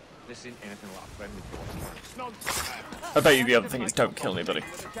 This ain't anything like a friendly party. It's nonsense. I bet you the other thing is don't kill anybody.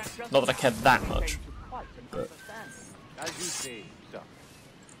 Not that I care that much. But As you see, sir.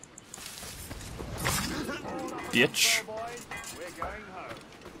 bitch. We're going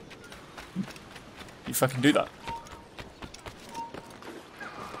home. You fucking do that.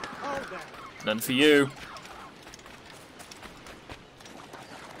 None for you.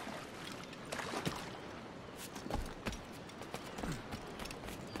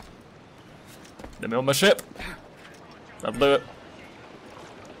 Let me on my ship. I'll do it.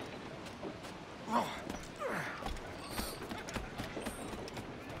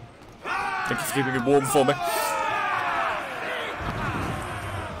 Thank you for keeping it warm for me.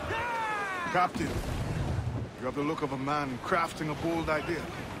 Captain, you have the look of a man crafting a bold idea.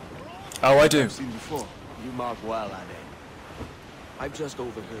 Oh, I do. I've seen before. You mark well, Anne. I've just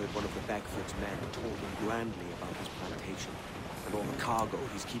overheard one of the Beckford's men talking grandly about his plantation and all the cargo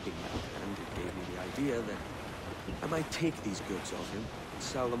he's keeping there, and it gave me the idea that I might take these goods off him and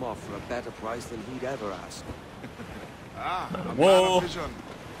sell them off for a better price than he'd ever ask. Ah, Man a of man of war. vision.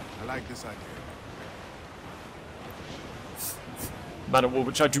 I like this idea. Man of war,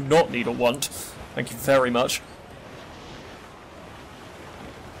 which I do not need or want. Thank you very much.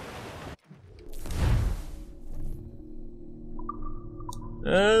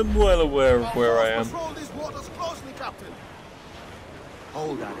 I'm well aware of where I am. Patrol these waters closely, Captain.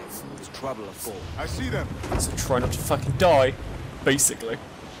 Hold at it. There's trouble afoot. I see them. So try not to fucking die, basically.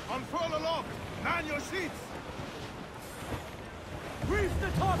 Unfurl aloft. Man your sheets. Reef the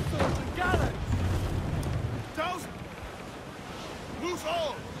topsails and gallants! Douse. Loose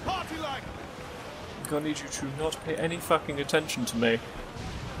all. Party like. I'm gonna need you to not pay any fucking attention to me,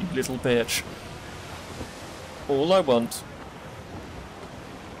 you little bitch. All I want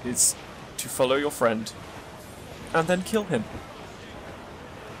is to follow your friend and then kill him.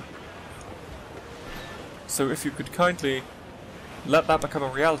 So if you could kindly let that become a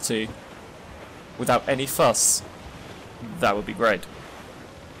reality without any fuss, that would be great.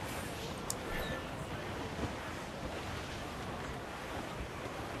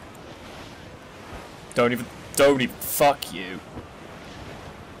 Don't even, fuck you.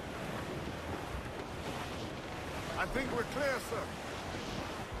 I think we're clear, sir.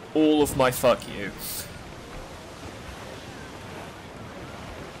 All of my fuck you.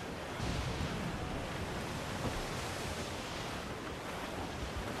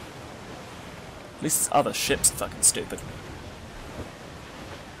 At least this other ship's fucking stupid.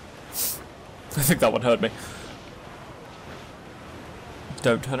 I think that one heard me.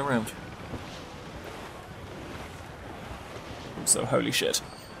 Don't turn around. Also, holy shit.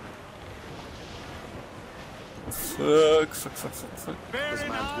 Fuck. This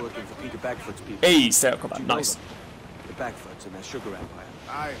man's working for Peter Bagfoot's people. Hey, stay out combat. Do you know Nice. them? The Bagfoots and their sugar empire.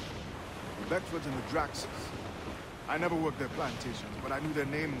 Aye. The Beckfords and the Draxes. I never worked their plantations, but I knew their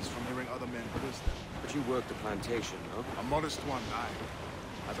names from hearing other men curse them. But you worked a plantation, no? A modest one, aye.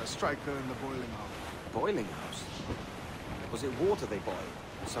 As a striker in the boiling house. Boiling house? Was it water they boiled?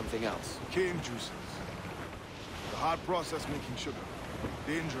 Or something else? Cane juices. The hard process making sugar.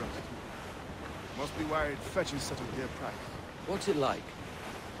 Dangerous, too. Must be why it fetches such a dear price. What's it like?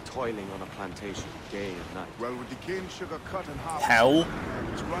 Toiling on a plantation day and night. Well, with the cane sugar cut in half, Hell.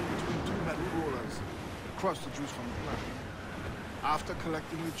 it's run between two metal rollers. Crush the juice from the plant. After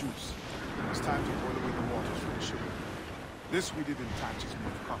collecting the juice, it's time to boil away the waters from the sugar. This we did in tatches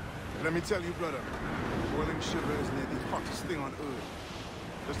made of copper. Let me tell you, brother, boiling sugar is near the hottest thing on earth.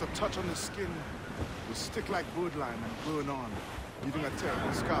 Just a touch on the skin will stick like birdlime and burn on, leaving a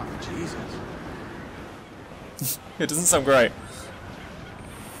terrible scar. Jesus. It doesn't sound great.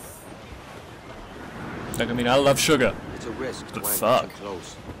 Like, I mean, I love sugar. It's a risk to But angle fuck. too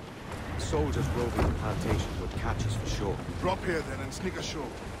close. Soldiers roving the plantation would catch us for sure. Drop here then and sneak ashore.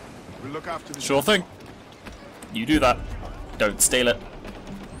 We'll look after the Sure thing. You do that. Don't steal it.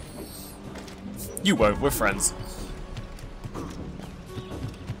 You won't, we're friends.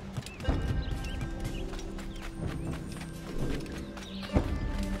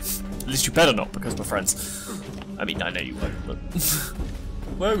 At least you better not, because we're friends. I mean, I know you won't, but...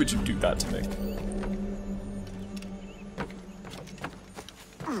 Why would you do that to me?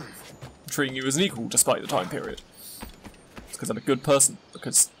 I'm treating you as an equal, despite the time period. It's because I'm a good person,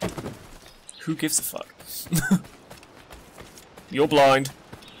 because... Who gives a fuck? You're blind.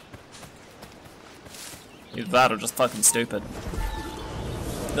 Either that or just fucking stupid.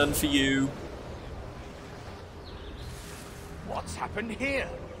 None for you. What's happened here?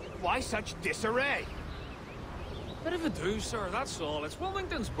 Why such disarray? Bit of a do, sir, that's all. It's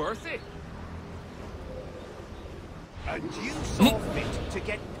Wilmington's birthday. And you saw fit to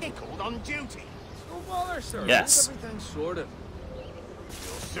get pickled on duty. No bother, sir. Yes. Everything sorted.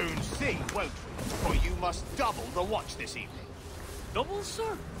 You'll soon see, won't we? For you must double the watch this evening. Double,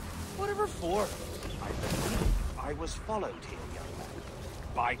 sir? Whatever for? I believe I was followed here, young man.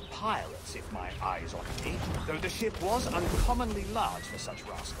 By pirates, if my eyes on me. Though the ship was uncommonly large for such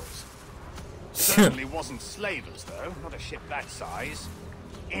rascals. Certainly wasn't slavers, though. Not a ship that size.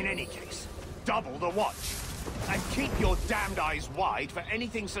 In any case, double the watch. And keep your damned eyes wide for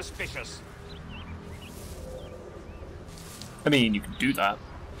anything suspicious. I mean, you can do that.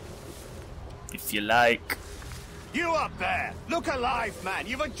 If you like. You up there! Look alive, man!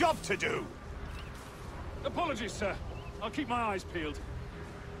 You've a job to do! Apologies, sir. I'll keep my eyes peeled.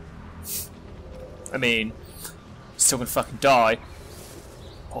 I mean, still gonna fucking die.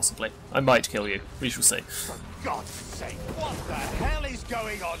 Possibly. I might kill you. We shall see. For God's sake, what the hell is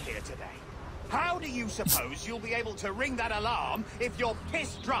going on here today? How do you suppose you'll be able to ring that alarm if you're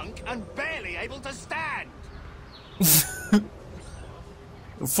piss drunk and barely able to stand?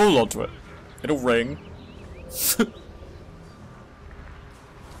 Full onto it. It'll ring.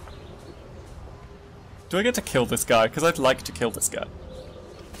 Do I get to kill this guy? Because I'd like to kill this guy.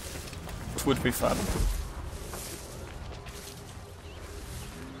 It would be fun.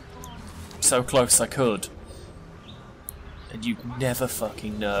 So close I could. And you'd never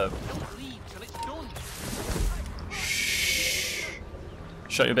fucking know. Shh.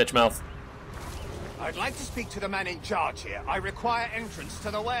 Shut your bitch mouth. I'd like to speak to the man in charge here. I require entrance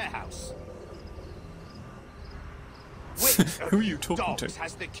to the warehouse. Which Who are you talking dogs to?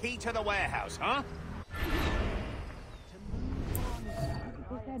 has the key to the warehouse, huh?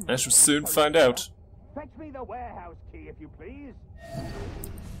 I shall soon find out. Fetch me the warehouse key, if you please.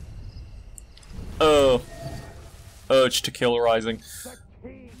 Oh. Urge to kill rising. The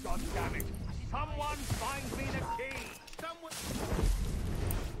key, goddammit! Someone find me the key! Someone...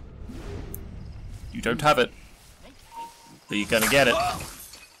 You don't have it. But you're gonna get it.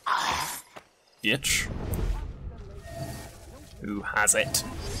 Bitch. Who has it?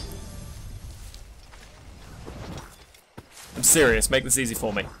 I'm serious, make this easy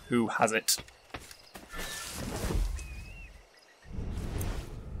for me. Who has it?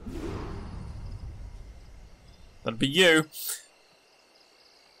 That'd be you.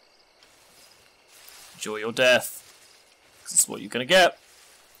 Enjoy your death. 'Cause it's what you're gonna get.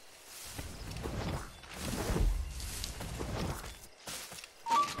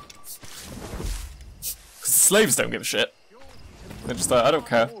 Because the slaves don't give a shit. They're just like, I don't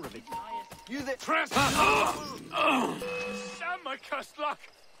care. You the Damn my cursed luck!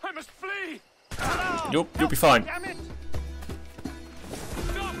 I must flee! You'll be fine. Damn it!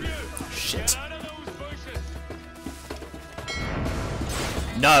 Stop you! Shit. Get out of those bushes!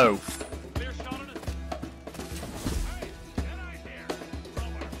 No. Clear shot on it. Hey, get out here!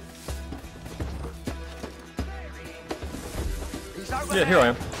 Rover. Yeah, here I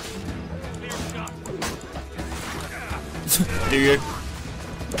am. Do you?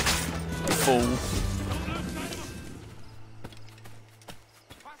 Fool.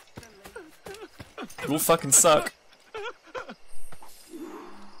 You all fucking suck.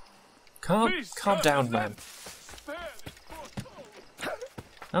 Calm down, man.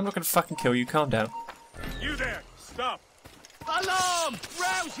 I'm not gonna fucking kill you, calm down. You there! Stop! Alarm!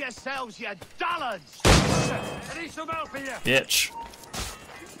 Rouse yourselves, you dullards! I need some help here! Bitch.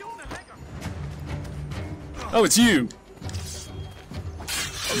 Oh, it's you!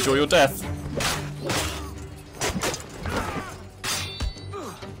 Enjoy your death.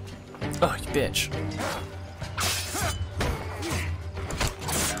 Oh, you bitch.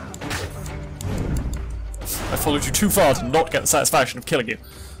 I followed you too far to not get the satisfaction of killing you.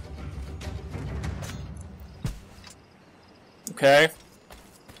 Okay.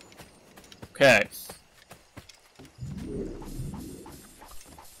 Okay.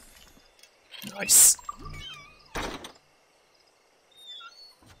 Nice.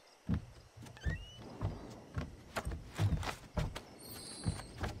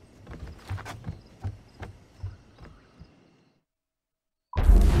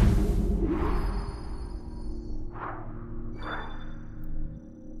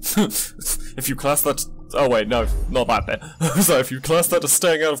 If you class that... Oh wait, no, not that bit. So if you class that as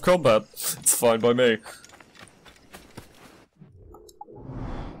staying out of combat, it's fine by me.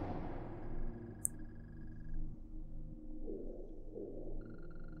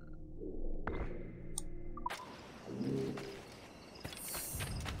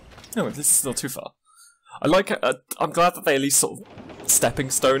 No, this is still too far. I like it. I'm glad that they at least sort of stepping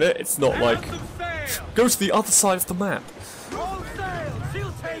stone it. It's not like go to the other side of the map.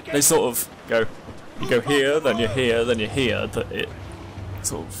 They sort of go. You go here, then you're here, then you're here. That it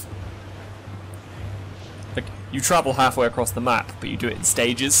sort of like you travel halfway across the map, but you do it in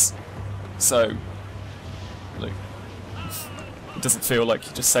stages. So like it doesn't feel like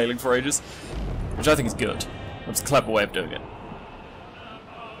you're just sailing for ages, which I think is good. It's a clever way of doing it.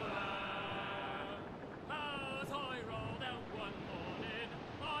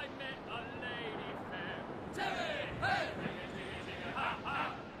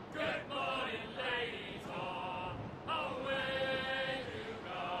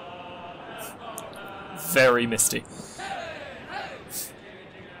 Very misty.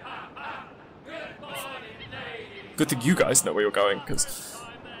 Good thing you guys know where you're going, because...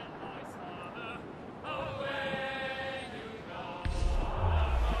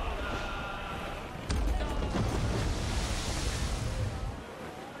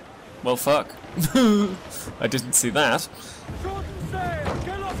 Well, fuck. I didn't see that.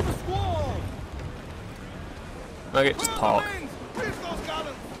 Okay, just park.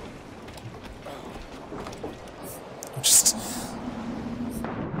 Just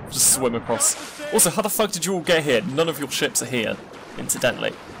swim across. Also, how the fuck did you all get here? None of your ships are here,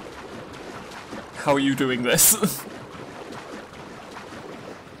 incidentally. How are you doing this?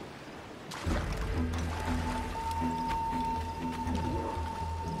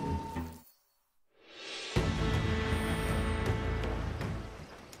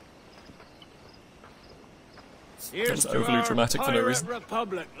 Here's That's overly to our dramatic for no pirate reason.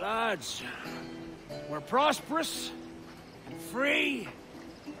 Republic, lads. We're prosperous, and free,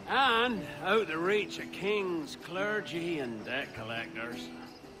 and out the reach of kings, clergy, and debt collectors.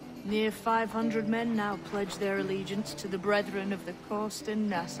 Near 500 men now pledge their allegiance to the Brethren of the Coast in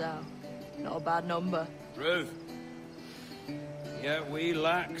Nassau. Not a bad number. Truth. Yet we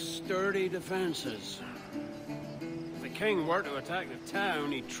lack sturdy defenses. If the king were to attack the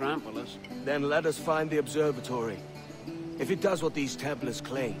town, he'd trample us. Then let us find the observatory. If it does what these Templars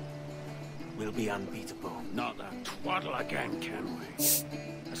claim, we'll be unbeatable. Not that twaddle again, can we?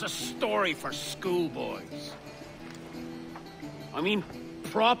 It's a story for schoolboys. I mean,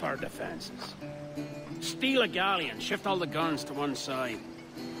 proper defenses. Steal a galleon, shift all the guns to one side.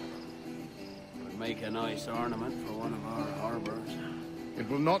 Would make a nice ornament for one of our harbors. It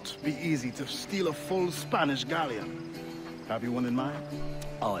will not be easy to steal a full Spanish galleon. Have you one in mind?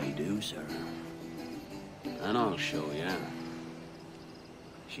 I do, sir. And I'll show you.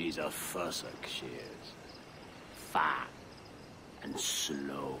 She's a fussock, she is. Fat and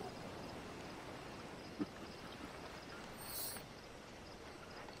slow.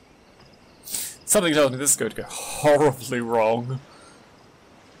 Something tells me this is going to go horribly wrong.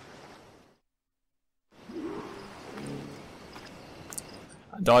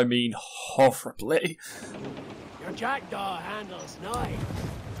 And I mean horribly. Your jackdaw handles knife.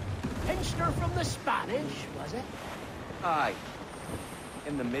 Pinched her from the Spanish, was it? Aye.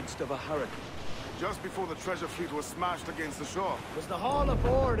 In the midst of a hurricane. Just before the treasure fleet was smashed against the shore. Was the haul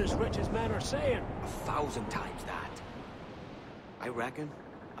aboard as rich as men are saying? 1,000 times that. I reckon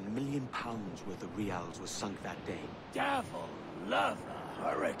 £1 million worth of reals was sunk that day. Devil love a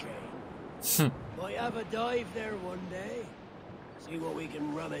hurricane. Might have a dive there one day. See what we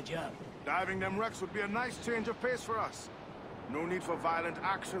can rummage up. Diving them wrecks would be a nice change of pace for us. No need for violent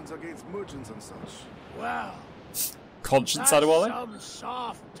actions against merchants and such. Well, Conscience, that's Adewale? some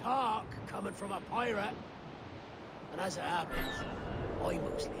soft talk coming from a pirate. And as it happens, I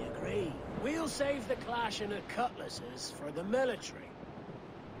mostly agree. We'll save the clashing of cutlasses for the military.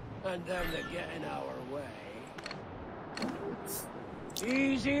 And them that get in our way.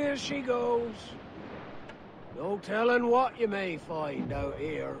 Easy as she goes. No telling what you may find out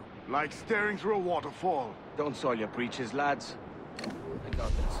here. Like staring through a waterfall. Don't soil your breeches, lads. I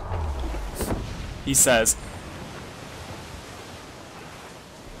got this. He says.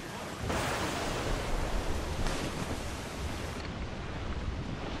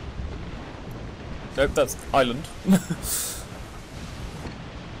 Nope, that's island.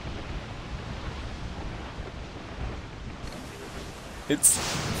 It's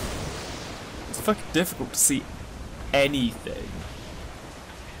fucking difficult to see anything.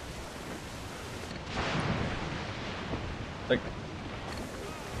 Like,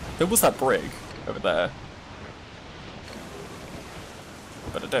 there was that brig over there,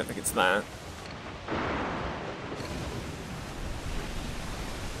 but I don't think it's that.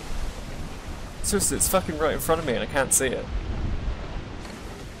 Seriously, it's fucking right in front of me and I can't see it.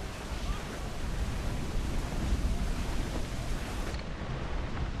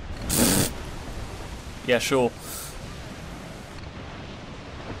 Yeah, sure.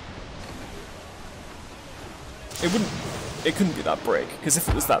 It couldn't be that brig, because if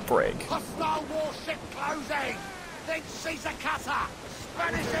it was that brig... Hostile warship closing! Think she's a cutter!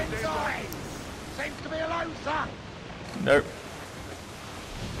 Spanish ensigns! Seems to be alone, sir! Nope.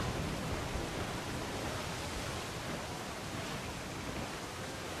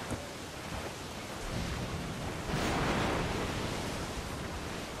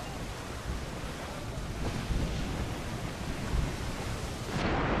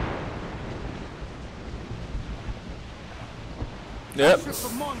 Yep,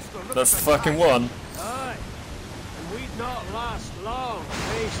 that's the fucking one. Aye, and we'd not last long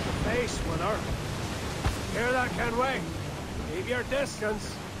face to face with her. Hear that, Kenway? Keep your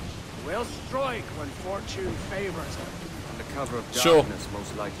distance. We'll strike when fortune favors her. Under cover of Sure. darkness,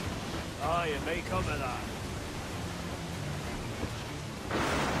 most likely. Aye, it may come to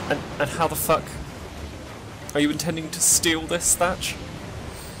that. And how the fuck are you intending to steal this, Thatch?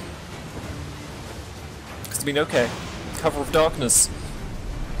 Because I mean, okay, cover of darkness,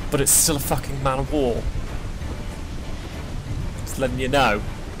 but it's still a fucking man of war. Just letting you know.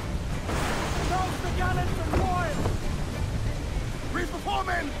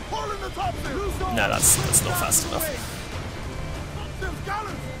 No, that's not fast enough.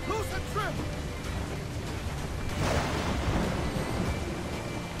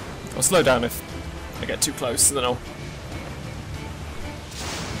 I'll slow down if I get too close, and then I'll...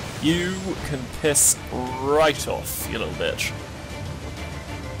 You can piss right off, you little bitch.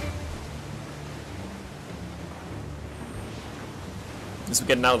 As we're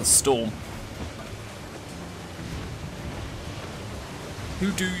getting out of the storm. Who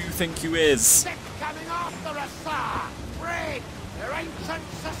do you think you is? Coming after us, sir! Brig! Their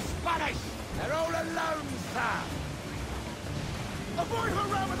ancients are Spanish! They're all alone, sir! Avoid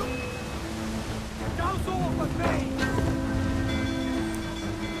her round with them! Don't all with me!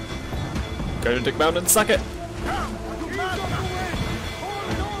 Go to Dick Mountain and suck it!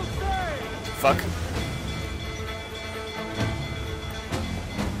 Fuck.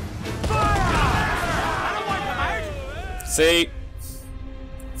 See?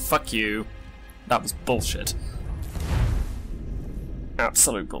 Fuck you. That was bullshit.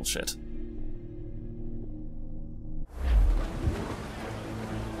 Absolute bullshit.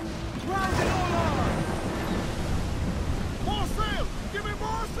 More sail! Give me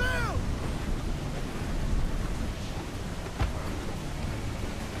more sail!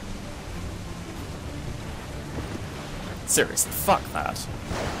 Seriously, fuck that.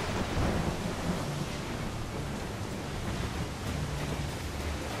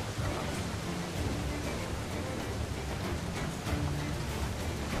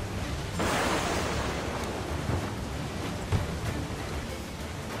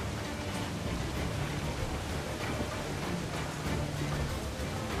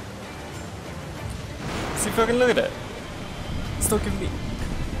 See, fucking look at it. It's not giving me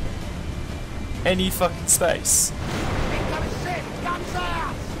any fucking space. Incoming ship! Guns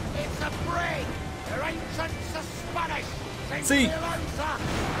out! It's a brig! Their ancients are Spanish! Seems See? to be alone, sir!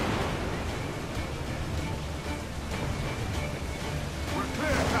 We're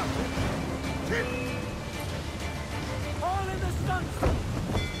clear, Captain. Tip! All in the sunset!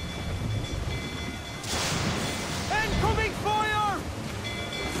 Incoming fire!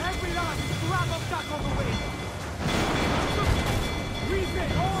 Every last scrap of duck on the wing!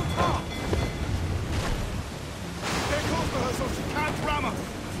 Refit all top! Stay close to her so she can't ram us.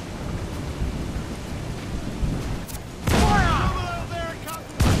 Fire! There,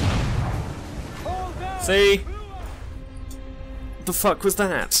 Captain! Hold down! See? The fuck was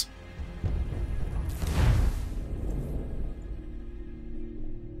that?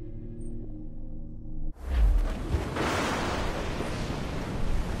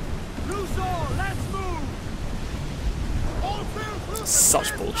 Loose all! Let's move! All sails loose!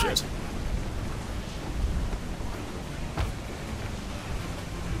 Such bullshit.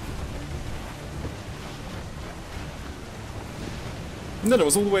 No, it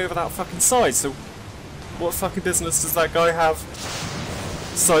was all the way over that fucking side, so what fucking business does that guy have?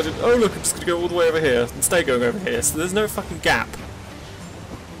 Decided, oh look, I'm just gonna go all the way over here and stay going over here, so there's no fucking gap.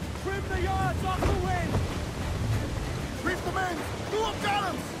 Trim the yards off the wind! Reef the men! Move up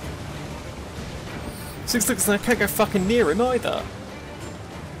gallants! Six looks like I can't go fucking near him either.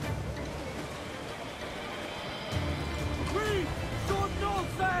 Reef! Shorten all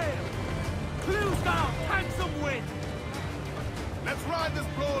sail! Clues down! Catch some wind! Let's ride this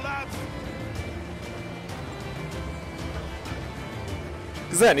blow, lads!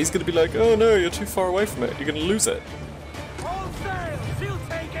 Because then he's gonna be like, oh no, you're too far away from it, you're gonna lose it. All sail! She'll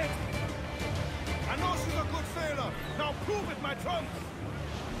take it! I know she's a good sailor. Now prove it, my trunks!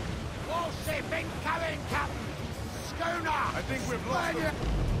 Warship incoming, Captain! Schooner! I think we've lost them.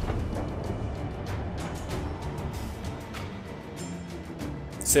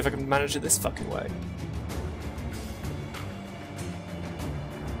 See if I can manage it this fucking way.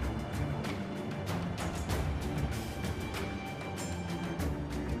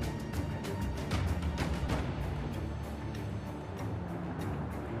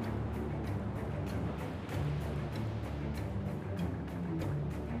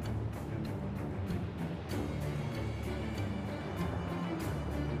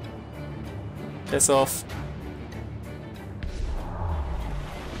 Piss off.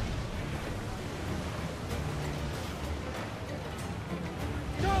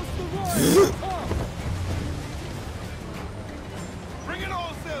 Bring it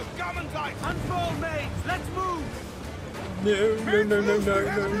all, sail! Gammon tight! Unfold, mates! Let's move! No, no, no, no, no,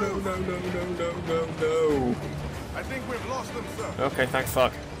 no, no, no, no, no, no, no. I think we've lost them, sir. Okay, thank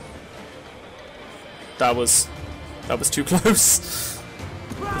fuck. That was too close.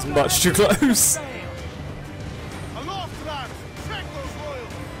 That was much too close. Aloft, lads! Check those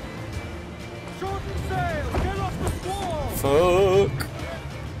royals! Shorten sail! Get off the squall! Fuck.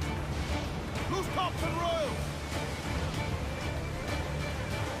 Loose tops and royals!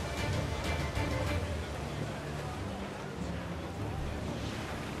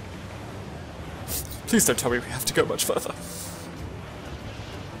 Please don't tell me we have to go much further.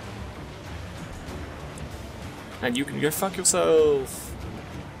 And you can go fuck yourself.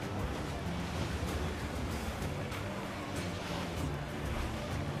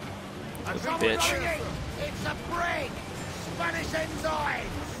 Bitch. It's a brig! Spanish ensign!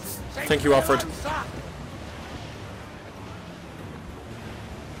 Thank you, Alfred.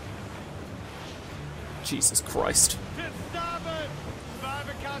 Jesus Christ.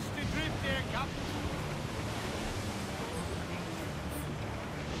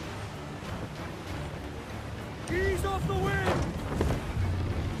 Ease off the wind!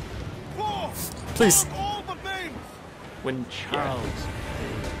 Please. All the beams! When Charles,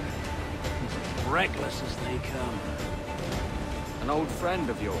 as reckless as they come. An old friend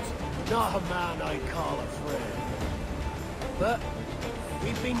of yours? Not a man I call a friend. But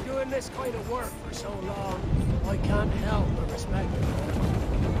we've been doing this kind of work for so long, I can't help but respect him.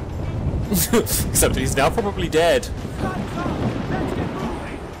 Except he's now probably dead.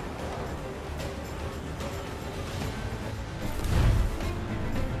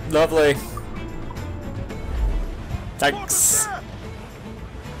 Lovely. Thanks.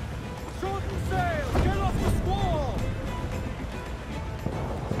 Shorten sail! Get off the squall!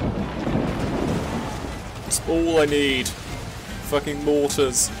 That's all I need. Fucking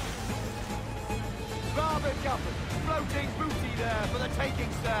mortars. Starboard guffin! Floating booty there for the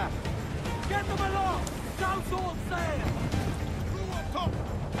taking, sir! Get them aloft! Douse all sail! Crew up top!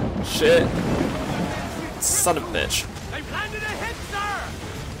 Shit. Son of a bitch. They've landed a hit, sir!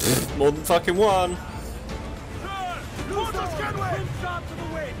 More than fucking one. Port us gunway! Wind sharp to the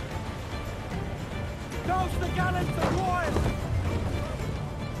wind! Douse the gallants and royal!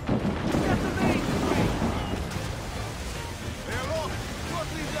 Get the main! They're off! What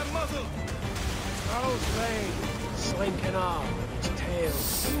leaves their muzzle? Charles Vane, slinking off with his tail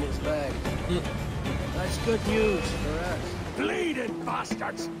between his legs. That's good news for us. Bleeding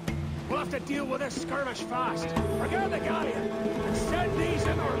bastards! We'll have to deal with this skirmish fast. Forget the galleon and send these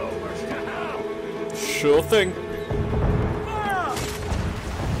interlopers to hell! Sure thing. Fire!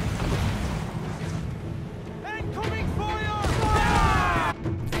 Incoming fire! Fire!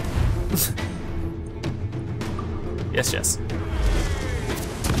 Yes, yes.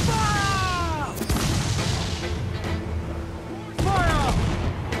 Fire! Fire!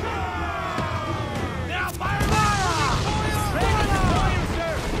 Now fire!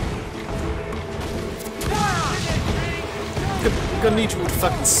 I'm gonna need you all to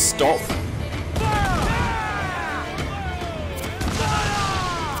fucking stop.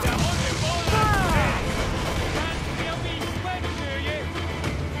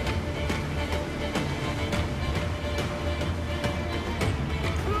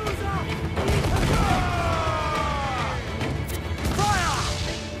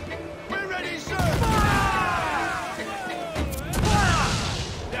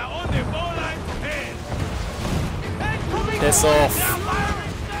 Piss off.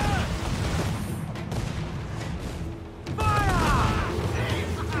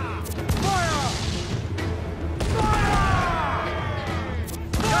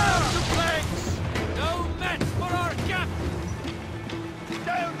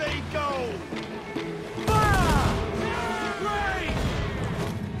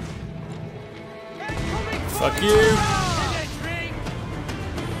 Fuck you.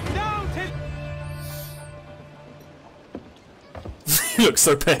 You look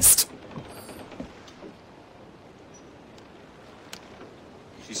so pissed.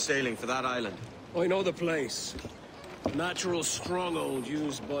 She's sailing for that island. I know the place. A natural stronghold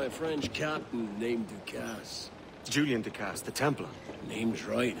used by a French captain named Ducasse. Julian Ducasse, the Templar. Name's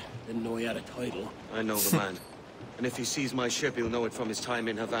right. Didn't know he had a title. I know the man. And if he sees my ship, he'll know it from his time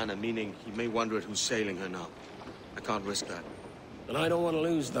in Havana, meaning he may wonder at who's sailing her now. I can't risk that. And I don't want to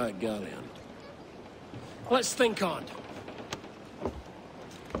lose that galleon. Let's think on it.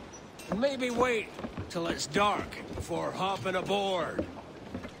 And maybe wait till it's dark before hopping aboard.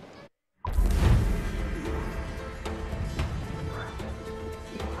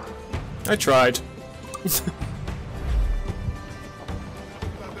 I tried.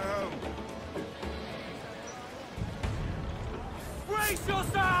 Brace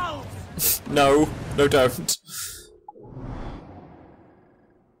yourselves! No, no, don't.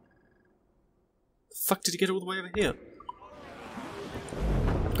 The fuck did he get all the way over here?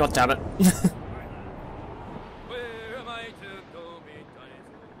 God damn it. Where am I to go, me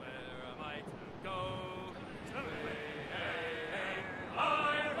dinosaur? Where am I to go?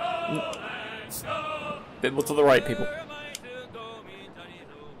 Bit more to the right, people.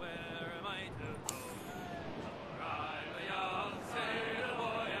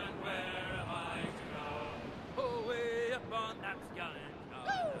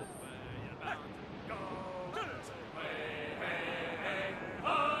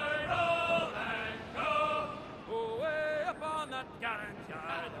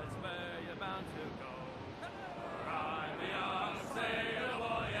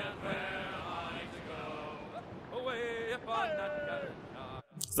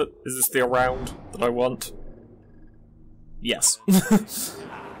 Is this the around that I want? Yes.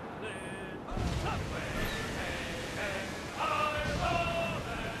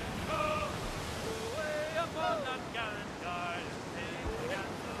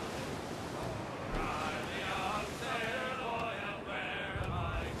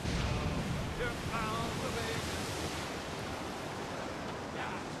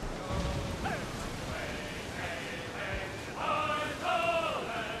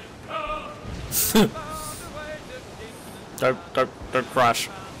 Don't crash.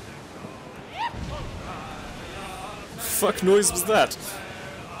 Fuck noise was that?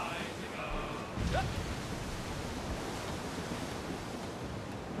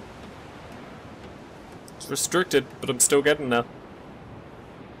 It's restricted, but I'm still getting there.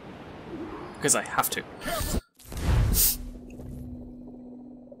 Because I have to.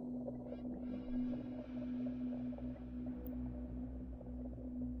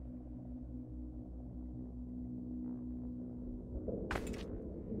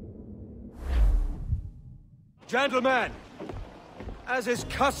 Gentlemen, as is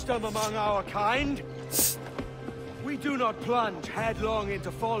custom among our kind, we do not plunge headlong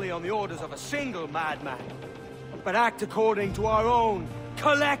into folly on the orders of a single madman, but act according to our own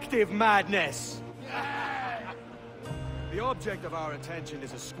collective madness. The object of our attention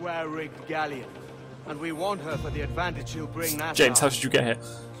is a square-rigged galleon, and we want her for the advantage she'll bring Nassau. James, how did you get here?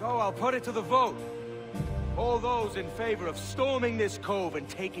 So I'll put it to the vote. All those in favor of storming this cove and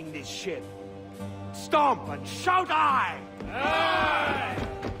taking this ship, stomp and shout aye! Aye!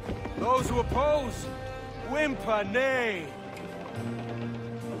 Those who oppose, whimper nay.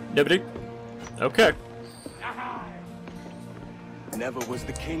 Nobody? Okay. Never was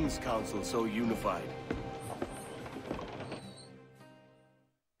the King's Council so unified.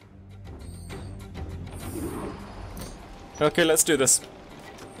 Okay, let's do this.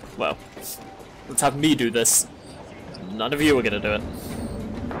 Well, let's have me do this. None of you are gonna do it.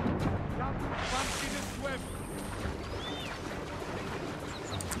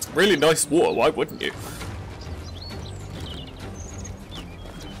 Really nice water, why wouldn't you?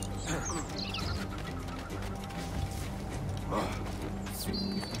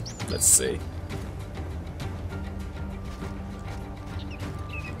 Let's see.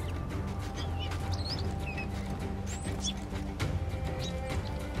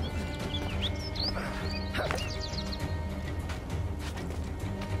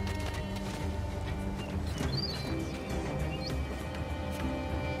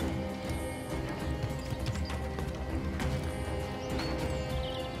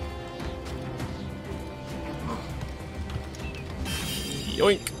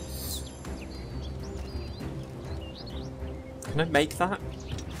 Yoink! Can I make that?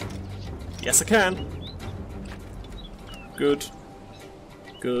 Yes, I can. Good.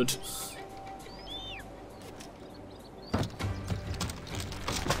 Good.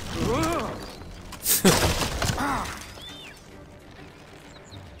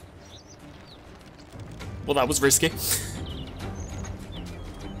 Well, that was risky.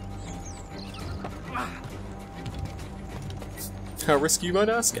 How risky, you might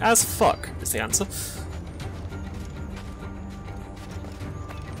ask? As fuck is the answer.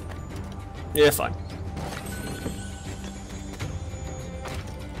 Yeah, fine.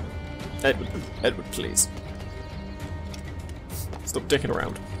 Edward, please. Stop dicking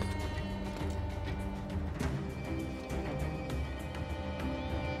around.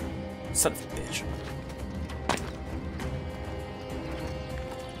 Son of a bitch.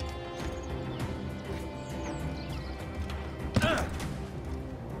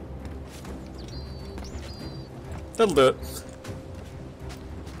 That'll do it.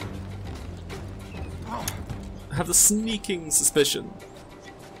 I have the sneaking suspicion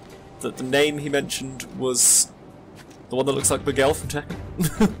that the name he mentioned was the one that looks like Miguel from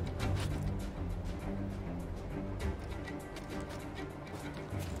Tekken.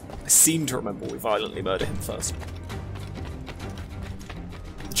 I seem to remember we violently murdered him first.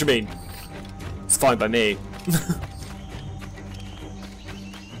 What do you mean? It's fine by me.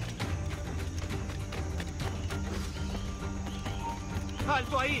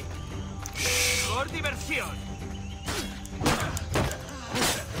 Alto ahí. Por diversión.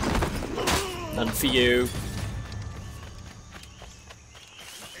 None for you.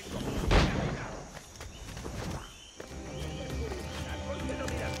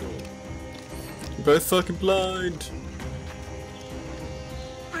 You're both fucking blind.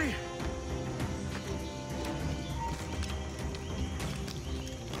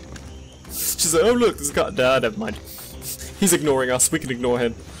 She's like, oh look, there's a guy. Nah, never mind. He's ignoring us, we can ignore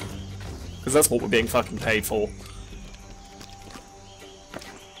him. Because that's what we're being fucking paid for.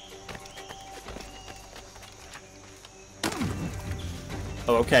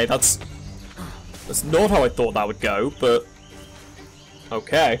 Oh, okay, that's not how I thought that would go, but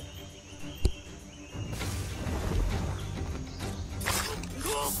okay.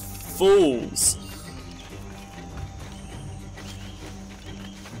 Fools.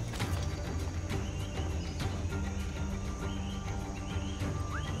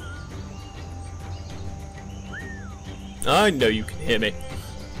 I know you can hear me.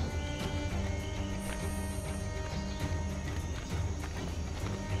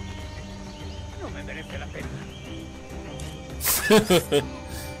 No me merece la pena.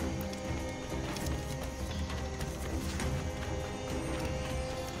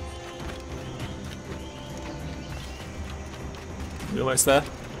 You almost there?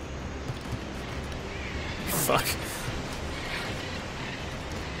 Fuck.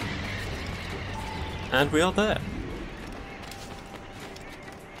 And we are there.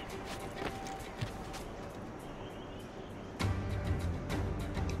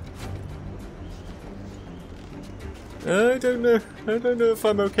 I don't know if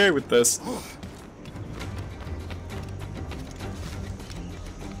I'm okay with this.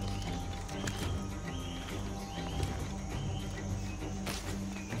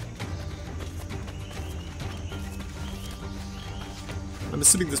 I'm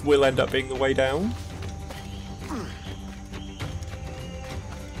assuming this will end up being the way down.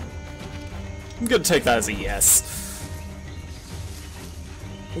 I'm gonna take that as a yes.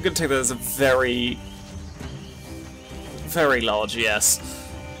 I'm gonna take that as a very large yes.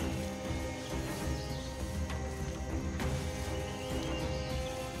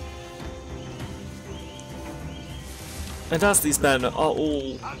 And as these men are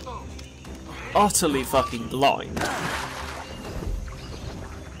all utterly fucking blind.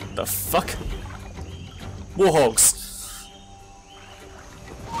 The fuck? Warhogs.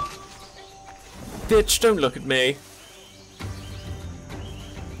 Bitch, don't look at me.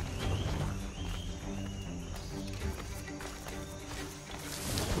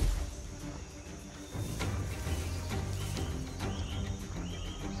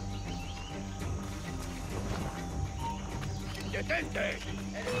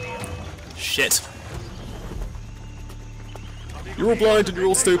 Shit. You're all blind and you're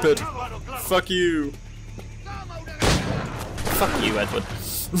all stupid. Fuck you. Fuck you, Edward.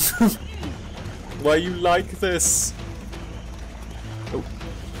 Why you like this? Oh.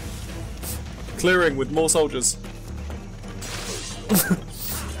 Clearing with more soldiers.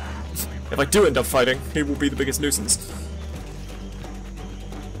 If I do end up fighting, he will be the biggest nuisance.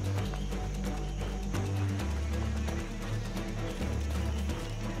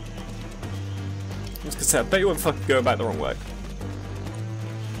 I was gonna say, I bet you won't fucking go back the wrong way.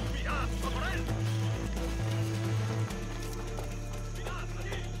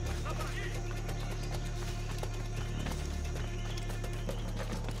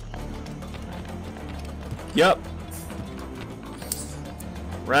 Yep.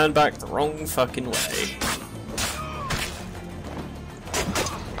 Ran back the wrong fucking way.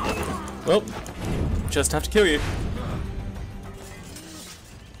 Well, just have to kill you.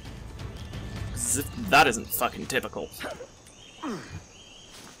 'Cause that isn't fucking typical.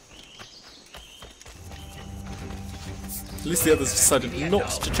 At least the others decided not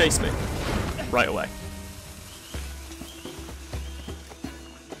to chase me right away.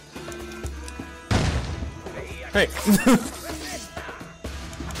 Hey!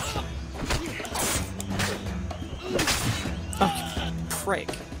 Oh, you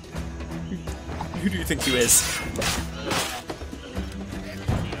prick. Who do you think you is?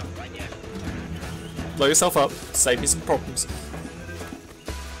 Blow yourself up, save me some problems.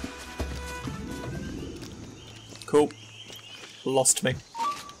 Cool. Lost me.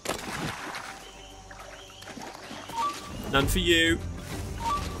 None for you.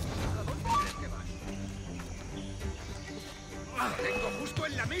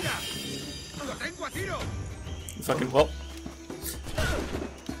 You fucking what?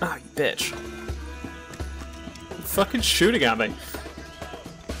 Ah, you bitch. You're fucking shooting at me.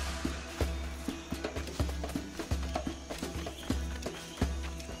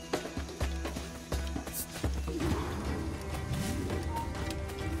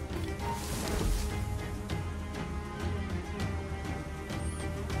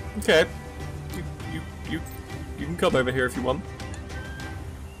 Okay. You can come over here if you want.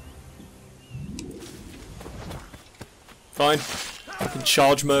 Fine. Fucking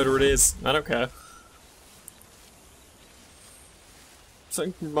charge murder it is. I don't care.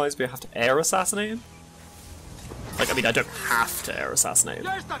 Something reminds me I have to air assassinate him. Like, I mean, I don't have to air assassinate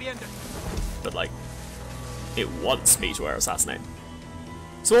him. But, like, it wants me to air assassinate him.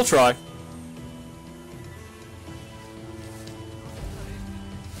 So I'll try.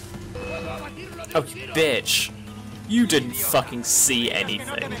 Oh, bitch. You didn't fucking see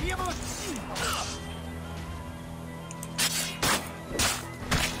anything.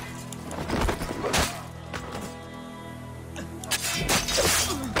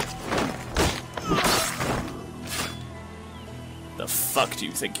 The fuck do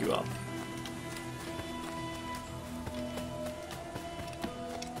you think you are?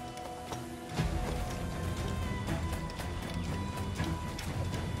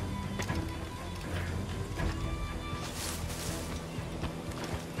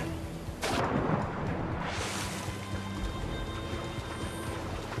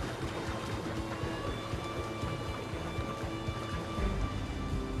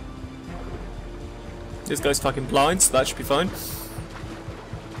 This guy's fucking blind, so that should be fine.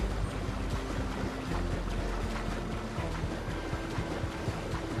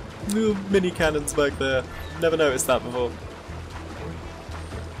 Little mini cannons back there. Never noticed that before.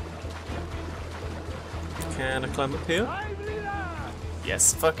 Can I climb up here?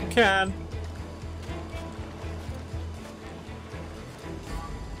 Yes, fucking can.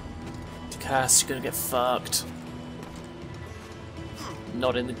 Cass, you're gonna get fucked.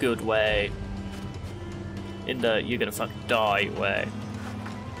 Not in the good way. In the you're gonna fucking die way.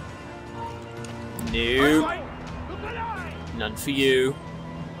 Nope. None for you.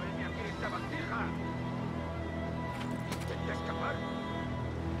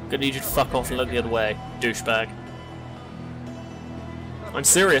 Gonna need you to fuck off and look the other way, douchebag. I'm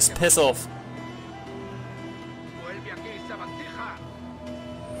serious, piss off.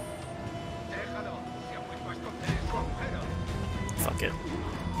 Fuck it.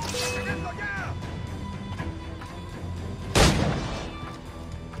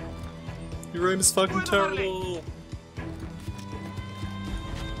 Your aim is fucking terrible.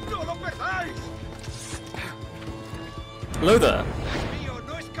 Hello there.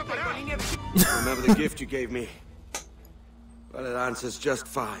 Remember the gift you gave me? Well, it answers just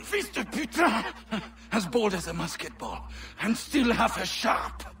fine. Fils de putain! As bold as a musket ball, and still half as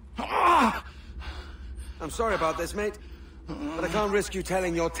sharp. I'm sorry about this, mate. But I can't risk you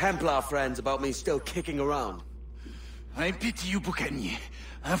telling your Templar friends about me still kicking around. I pity you, Bucanier.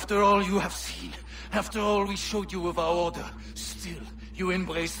 After all you have seen, after all we showed you of our order, still you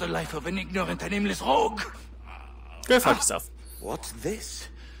embrace the life of an ignorant and aimless rogue. Go fuck yourself. What's this?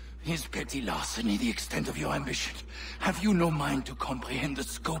 Is petty larceny the extent of your ambition? Have you no mind to comprehend the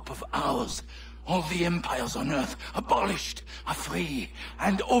scope of ours? All the empires on Earth abolished, a free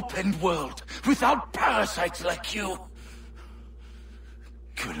and open world, without parasites like you.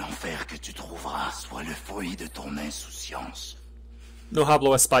 Que l'enfer que tu trouveras soit le fruit de ton insouciance. No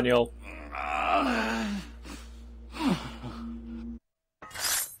hablo español.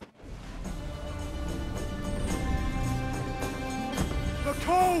 The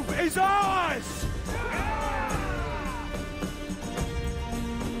cove is ours!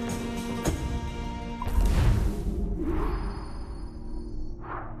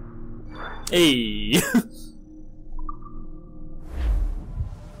 Hey.